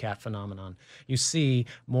copycat phenomenon. You see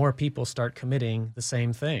more people start committing the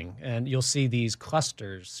same thing, and you'll see these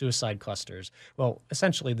clusters, suicide clusters. Well,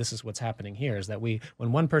 essentially, this is what's happening here, is that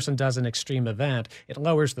when one person does an extreme event, it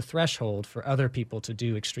lowers the threshold for other people to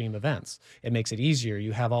do extreme events. It makes it easier.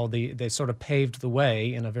 You have they sort of paved the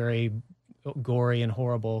way in a very gory and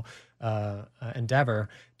horrible endeavor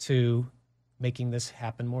to making this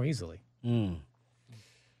happen more easily.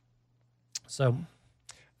 So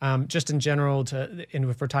just in general, and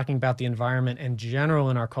if we're talking about the environment in general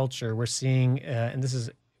in our culture, we're seeing, and this is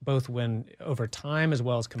both when over time as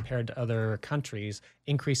well as compared to other countries,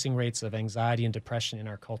 increasing rates of anxiety and depression in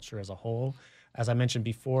our culture as a whole. As I mentioned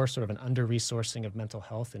before, sort of an under-resourcing of mental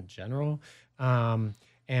health in general.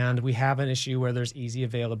 And we have an issue where there's easy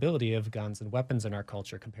availability of guns and weapons in our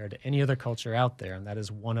culture compared to any other culture out there. And that is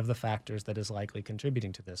one of the factors that is likely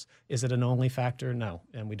contributing to this. Is it an only factor? No.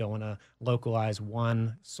 And we don't want to localize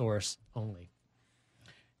one source only.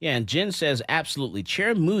 Yeah, and Jen says, absolutely.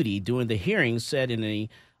 Chair Moody, during the hearing, said in an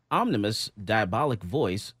ominous, diabolic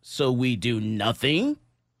voice, so we do nothing?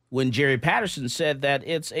 When Jerry Patterson said that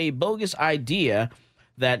it's a bogus idea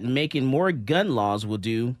that making more gun laws will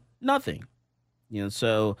do nothing.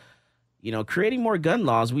 So, creating more gun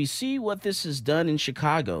laws. We see what this has done in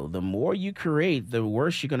Chicago. The more you create, the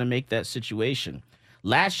worse you're going to make that situation.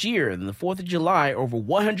 Last year, on the 4th of July, over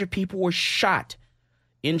 100 people were shot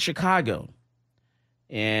in Chicago.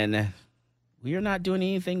 And we are not doing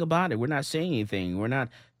anything about it. We're not saying anything. We're not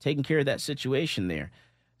taking care of that situation there.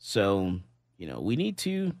 So, we need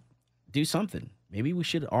to do something. Maybe we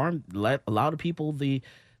should allow the people, the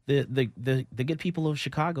good people of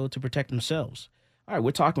Chicago to protect themselves. All right,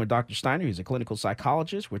 we're talking with Dr. Steiner. He's a clinical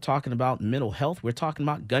psychologist. We're talking about mental health. We're talking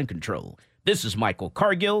about gun control. This is Michael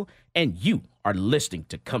Cargill, and you are listening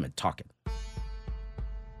to Come and Talk It.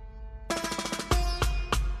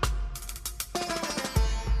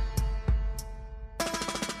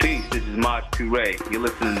 Peace, this is Maj Toure. You're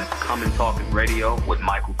listening to Come and Talk It Radio with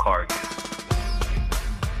Michael Cargill.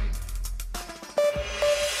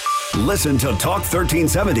 Listen to Talk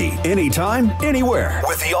 1370 anytime, anywhere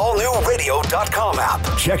with the all-new radio.com app.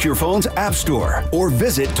 Check your phone's app store or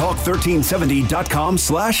visit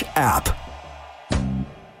talk1370.com/app.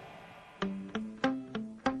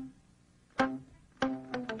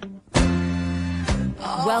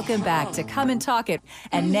 Welcome back to Come and Talk It.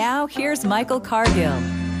 And now here's Michael Cargill.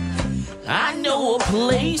 I know a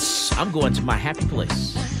place. I'm going to my happy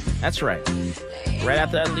place. That's right. Right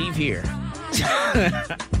after I leave here.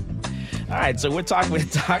 All right, so we're talking with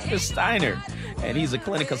Dr. Steiner, and he's a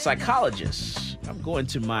clinical psychologist. I'm going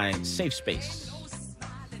to my safe space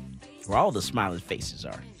where all the smiling faces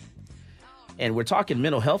are. And we're talking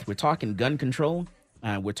mental health. We're talking gun control.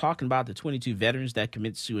 We're talking about the 22 veterans that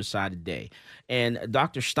commit suicide today. And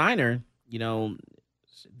Dr. Steiner,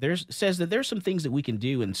 says that there's some things that we can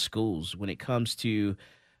do in schools when it comes to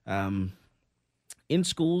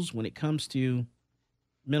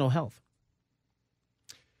mental health.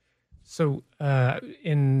 So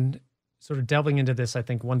in sort of delving into this, I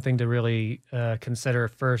think one thing to really consider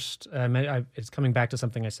first, it's coming back to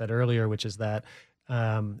something I said earlier, which is that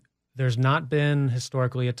there's not been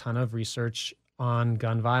historically a ton of research on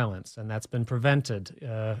gun violence, and that's been prevented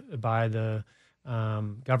by the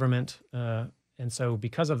government. And so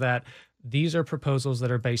because of that, these are proposals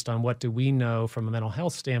that are based on what do we know from a mental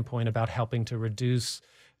health standpoint about helping to reduce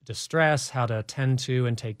distress, how to tend to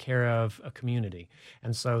and take care of a community.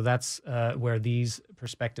 And so that's where these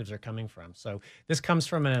perspectives are coming from. So this comes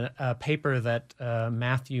from a paper that Dr.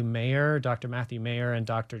 Matthew Mayer and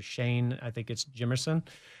Dr. Shane, I think it's Jimerson,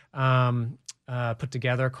 put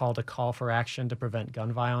together called A Call for Action to Prevent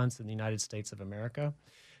Gun Violence in the United States of America.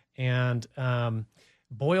 And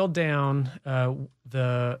boiled down,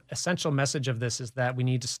 the essential message of this is that we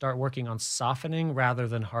need to start working on softening rather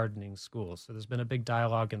than hardening schools. So there's been a big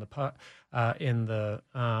dialogue in the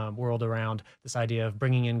world around this idea of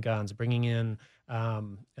bringing in guns, bringing in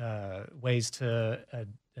ways to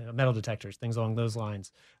metal detectors, things along those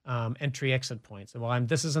lines, entry-exit points. And while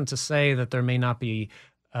this isn't to say that there may not be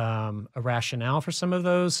a rationale for some of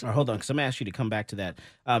those. Hold on, because I'm going to ask you to come back to that.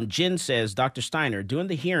 Jen says, Dr. Steiner, during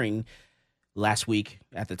the hearing last week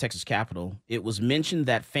at the Texas Capitol, it was mentioned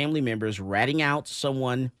that family members ratting out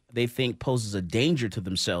someone they think poses a danger to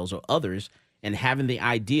themselves or others and having the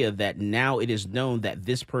idea that now it is known that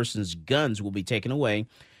this person's guns will be taken away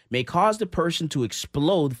may cause the person to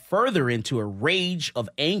explode further into a rage of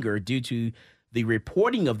anger due to the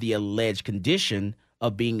reporting of the alleged condition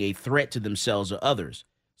of being a threat to themselves or others.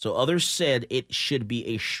 So others said it should be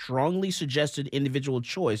a strongly suggested individual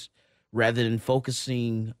choice rather than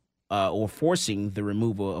focusing or forcing the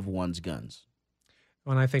removal of one's guns.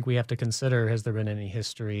 Well, and I think we have to consider, has there been any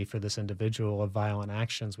history for this individual of violent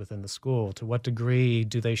actions within the school? To what degree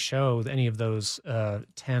do they show any of those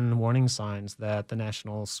 10 warning signs that the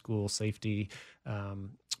National School Safety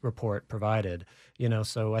Report provided?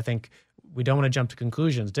 So I think we don't want to jump to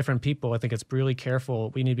conclusions. Different people, I think it's really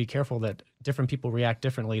careful. We need to be careful that different people react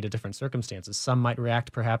differently to different circumstances. Some might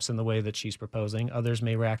react perhaps in the way that she's proposing. Others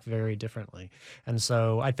may react very differently. And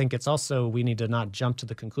so I think it's also, we need to not jump to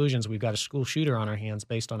the conclusions. We've got a school shooter on our hands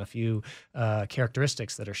based on a few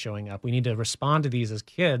characteristics that are showing up. We need to respond to these as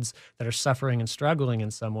kids that are suffering and struggling in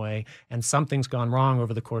some way, and something's gone wrong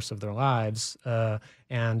over the course of their lives.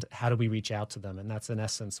 And how do we reach out to them? And that's in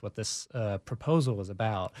essence what this proposal is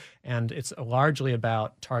about. And it's largely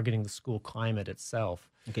about targeting the school climate itself.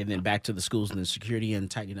 Okay, then back to the schools and the security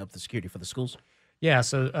and tightening up the security for the schools. Yeah,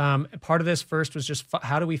 so part of this first was just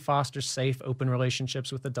how do we foster safe, open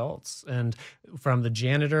relationships with adults, and from the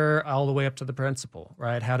janitor all the way up to the principal,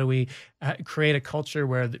 right? How do we create a culture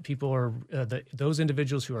where the people are those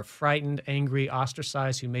individuals who are frightened, angry,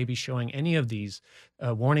 ostracized, who may be showing any of these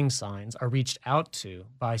warning signs are reached out to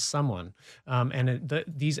by someone,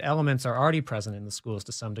 these elements are already present in the schools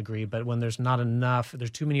to some degree. But when there's not enough,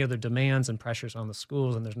 there's too many other demands and pressures on the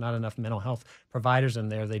schools, and there's not enough mental health providers in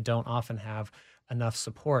there. They don't often have enough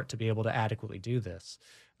support to be able to adequately do this.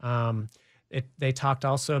 They talked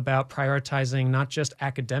also about prioritizing not just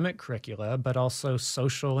academic curricula, but also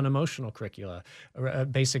social and emotional curricula,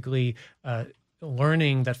 basically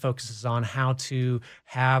learning that focuses on how to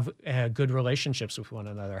have good relationships with one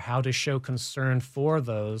another, how to show concern for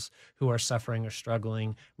those who are suffering or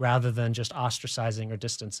struggling, rather than just ostracizing or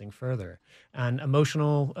distancing further. And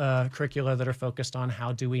emotional curricula that are focused on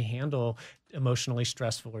how do we handle emotionally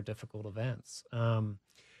stressful or difficult events.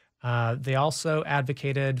 They also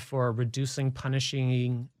advocated for reducing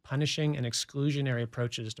punishing and exclusionary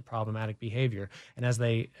approaches to problematic behavior. And as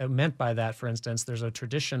they meant by that, for instance, there's a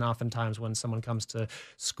tradition oftentimes when someone comes to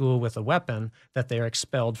school with a weapon that they're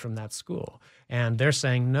expelled from that school. And they're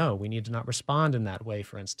saying, no, we need to not respond in that way,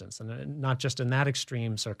 for instance, and not just in that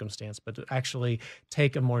extreme circumstance, but to actually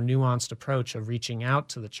take a more nuanced approach of reaching out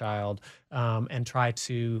to the child and try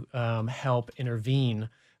to help intervene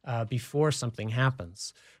before something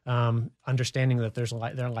happens, understanding that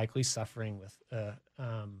they're likely suffering with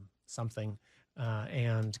something,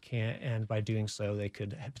 and by doing so, they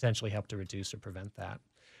could potentially help to reduce or prevent that.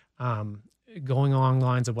 Going along the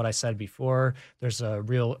lines of what I said before, there's a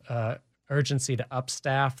real urgency to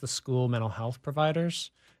upstaff the school mental health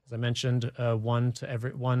providers. As I mentioned, one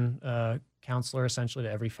counselor essentially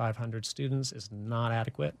to every 500 students is not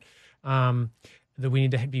adequate. That we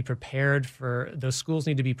need to be prepared for, those schools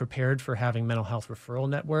need to be prepared for having mental health referral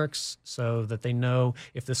networks so that they know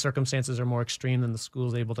if the circumstances are more extreme than the school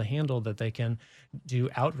is able to handle, that they can do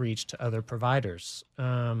outreach to other providers.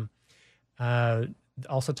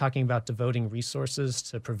 Also talking about devoting resources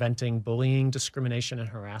to preventing bullying, discrimination, and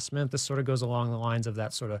harassment. This sort of goes along the lines of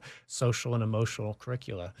that sort of social and emotional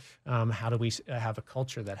curricula. How do we have a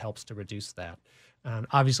culture that helps to reduce that?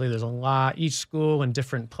 Obviously, there's a lot, each school in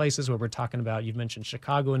different places where we're talking about, you've mentioned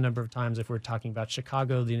Chicago a number of times. If we're talking about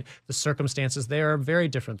Chicago, the circumstances there are very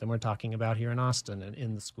different than we're talking about here in Austin and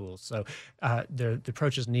in the schools. So the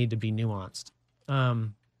approaches need to be nuanced.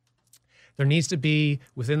 There needs to be,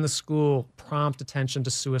 within the school, prompt attention to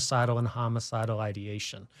suicidal and homicidal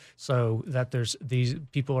ideation so that these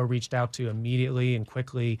people are reached out to immediately and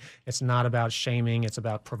quickly. It's not about shaming, it's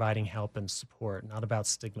about providing help and support, not about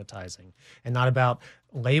stigmatizing, and not about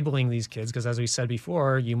labeling these kids, because as we said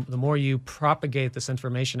before, the more you propagate this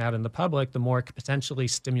information out in the public, the more it could potentially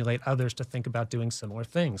stimulate others to think about doing similar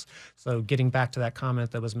things. So getting back to that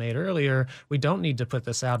comment that was made earlier, we don't need to put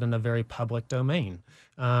this out in a very public domain.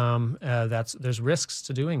 There's risks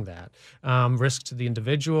to doing that. Risk to the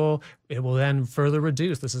individual. It will then further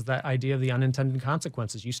reduce. This is that idea of the unintended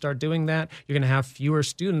consequences. You start doing that, you're going to have fewer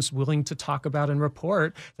students willing to talk about and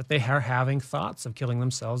report that they are having thoughts of killing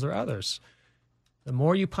themselves or others. The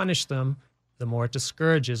more you punish them, the more it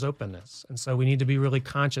discourages openness. And so we need to be really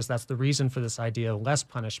conscious. That's the reason for this idea of less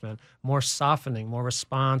punishment, more softening, more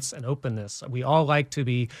response and openness. We all like to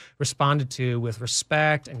be responded to with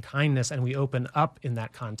respect and kindness, and we open up in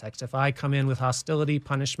that context. If I come in with hostility,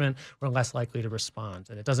 punishment, we're less likely to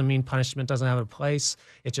respond. And it doesn't mean punishment doesn't have a place.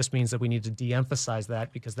 It just means that we need to de-emphasize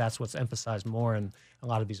that, because that's what's emphasized more in a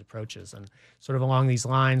lot of these approaches. And sort of along these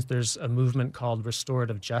lines, there's a movement called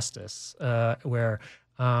restorative justice, where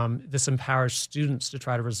this empowers students to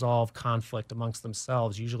try to resolve conflict amongst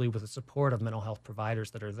themselves, usually with the support of mental health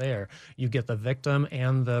providers that are there. You get the victim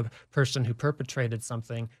and the person who perpetrated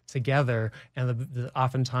something together, and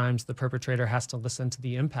oftentimes the perpetrator has to listen to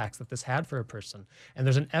the impacts that this had for a person. And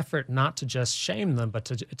there's an effort not to just shame them, but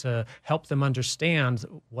to help them understand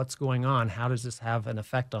what's going on. How does this have an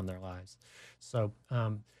effect on their lives? So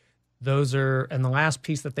those are, and the last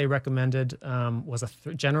piece that they recommended was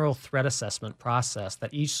a general threat assessment process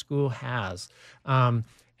that each school has. And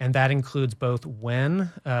that includes both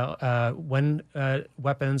when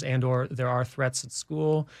weapons and or there are threats at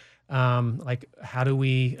school, like how do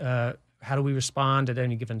we respond at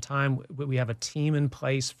any given time? We have a team in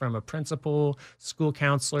place from a principal, school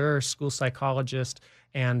counselor, school psychologist,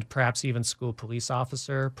 and perhaps even school police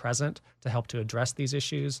officer present to help to address these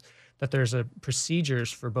issues. That there's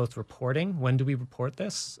procedures for both reporting. When do we report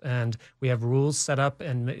this? And we have rules set up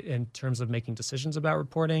in terms of making decisions about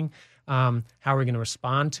reporting, how are we going to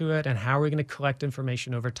respond to it, and how are we going to collect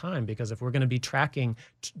information over time? Because if we're going to be tracking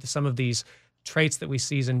some of these traits that we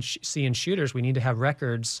see in shooters, we need to have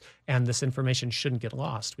records, and this information shouldn't get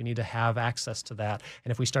lost. We need to have access to that.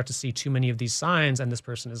 And if we start to see too many of these signs and this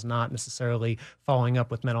person is not necessarily following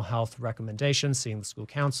up with mental health recommendations, seeing the school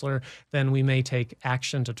counselor, then we may take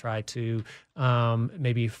action to try to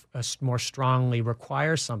maybe more strongly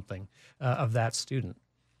require something of that student.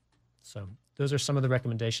 So those are some of the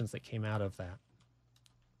recommendations that came out of that.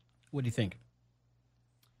 What do you think?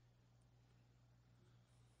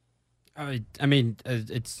 I mean,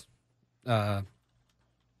 it's I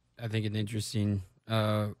think an interesting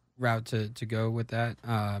route to go with that.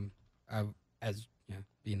 As you know,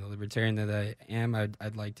 being the libertarian that I am,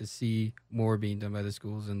 I'd like to see more being done by the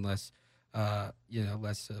schools and less of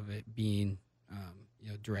it being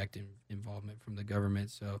direct involvement from the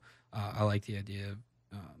government. So I like the idea of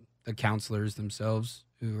the counselors themselves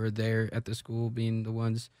who are there at the school being the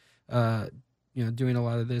ones doing a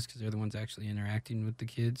lot of this, because they're the ones actually interacting with the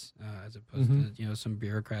kids, as opposed to some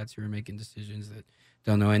bureaucrats who are making decisions that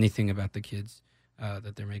don't know anything about the kids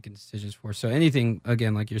that they're making decisions for. So anything,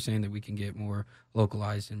 again, like you're saying, that we can get more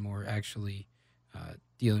localized and more actually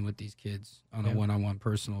dealing with these kids on a one-on-one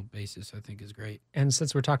personal basis, I think is great. And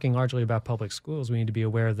since we're talking largely about public schools, we need to be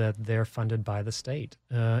aware that they're funded by the state.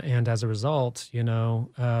 And as a result,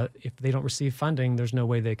 if they don't receive funding, there's no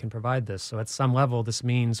way they can provide this. So at some level, this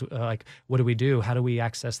means, what do we do? How do we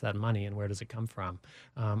access that money, and where does it come from?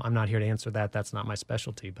 I'm not here to answer that. That's not my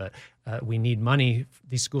specialty. But we need money.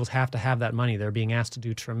 These schools have to have that money. They're being asked to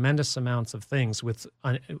do tremendous amounts of things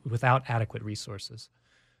without adequate resources.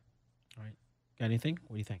 All right. Got anything?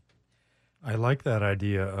 What do you think? I like that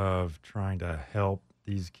idea of trying to help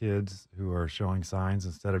these kids who are showing signs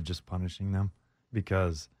instead of just punishing them,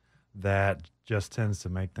 because that just tends to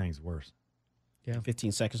make things worse. Yeah.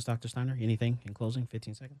 15 seconds, Dr. Steiner. Anything in closing?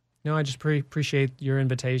 15 seconds. No, I just appreciate your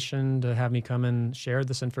invitation to have me come and share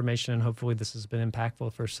this information. And hopefully this has been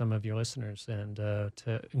impactful for some of your listeners, and to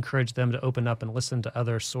encourage them to open up and listen to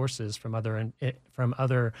other sources from other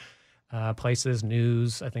places,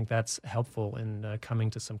 news. I think that's helpful in coming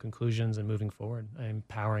to some conclusions and moving forward,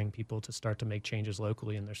 empowering people to start to make changes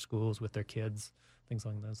locally in their schools with their kids, things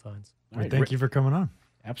along those lines. Well, thank you for coming on.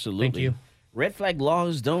 Absolutely. Thank you. Red flag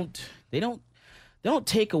laws don't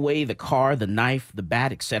take away the car, the knife, the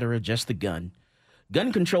bat, etc., just the gun.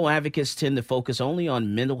 Gun control advocates tend to focus only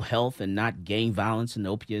on mental health and not gang violence and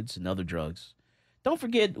opiates and other drugs. Don't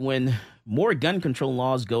forget, when more gun control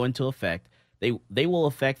laws go into effect, they will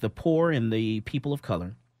affect the poor and the people of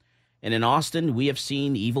color. And in Austin, we have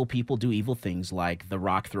seen evil people do evil things, like the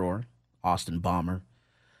rock thrower, Austin Bomber,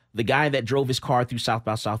 the guy that drove his car through South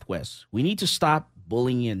by Southwest. We need to stop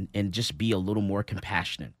bullying and just be a little more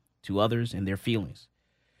compassionate to others and their feelings.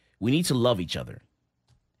 We need to love each other.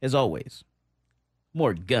 As always,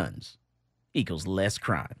 more guns equals less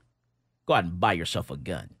crime. Go out and buy yourself a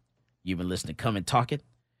gun. You've been listening to Come and Talk It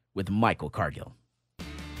with Michael Cargill.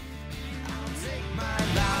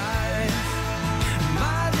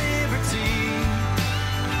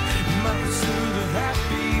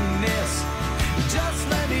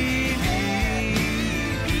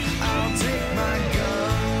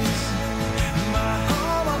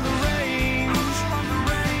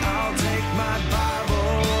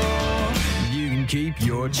 Keep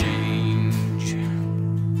your change.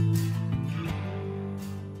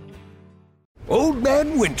 Old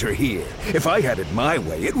Man Winter here. If I had it my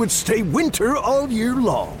way, it would stay winter all year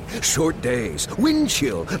long. Short days, wind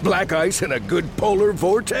chill, black ice, and a good polar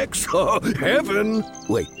vortex. Oh, heaven.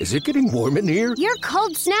 Wait, is it getting warm in here? Your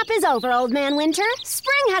cold snap is over, Old Man Winter.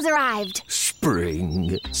 Spring has arrived.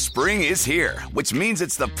 Spring. Spring is here, which means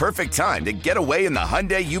it's the perfect time to get away in the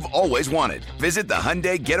Hyundai you've always wanted. Visit the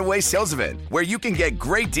Hyundai Getaway Sales Event, where you can get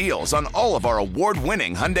great deals on all of our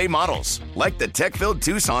award-winning Hyundai models, like the tech-filled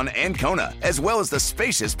Tucson and Kona, as well as the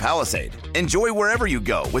spacious Palisade. Enjoy wherever you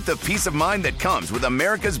go with the peace of mind that comes with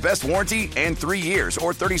America's best warranty and 3 years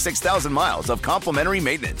or 36,000 miles of complimentary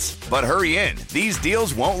maintenance. But hurry in, these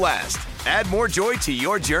deals won't last. Add more joy to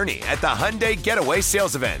your journey at the Hyundai Getaway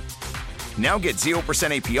Sales Event. Now get 0%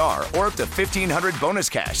 APR or up to $1,500 bonus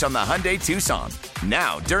cash on the Hyundai Tucson.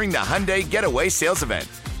 Now, during the Hyundai Getaway Sales Event.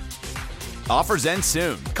 Offers end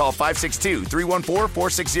soon. Call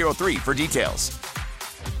 562-314-4603 for details.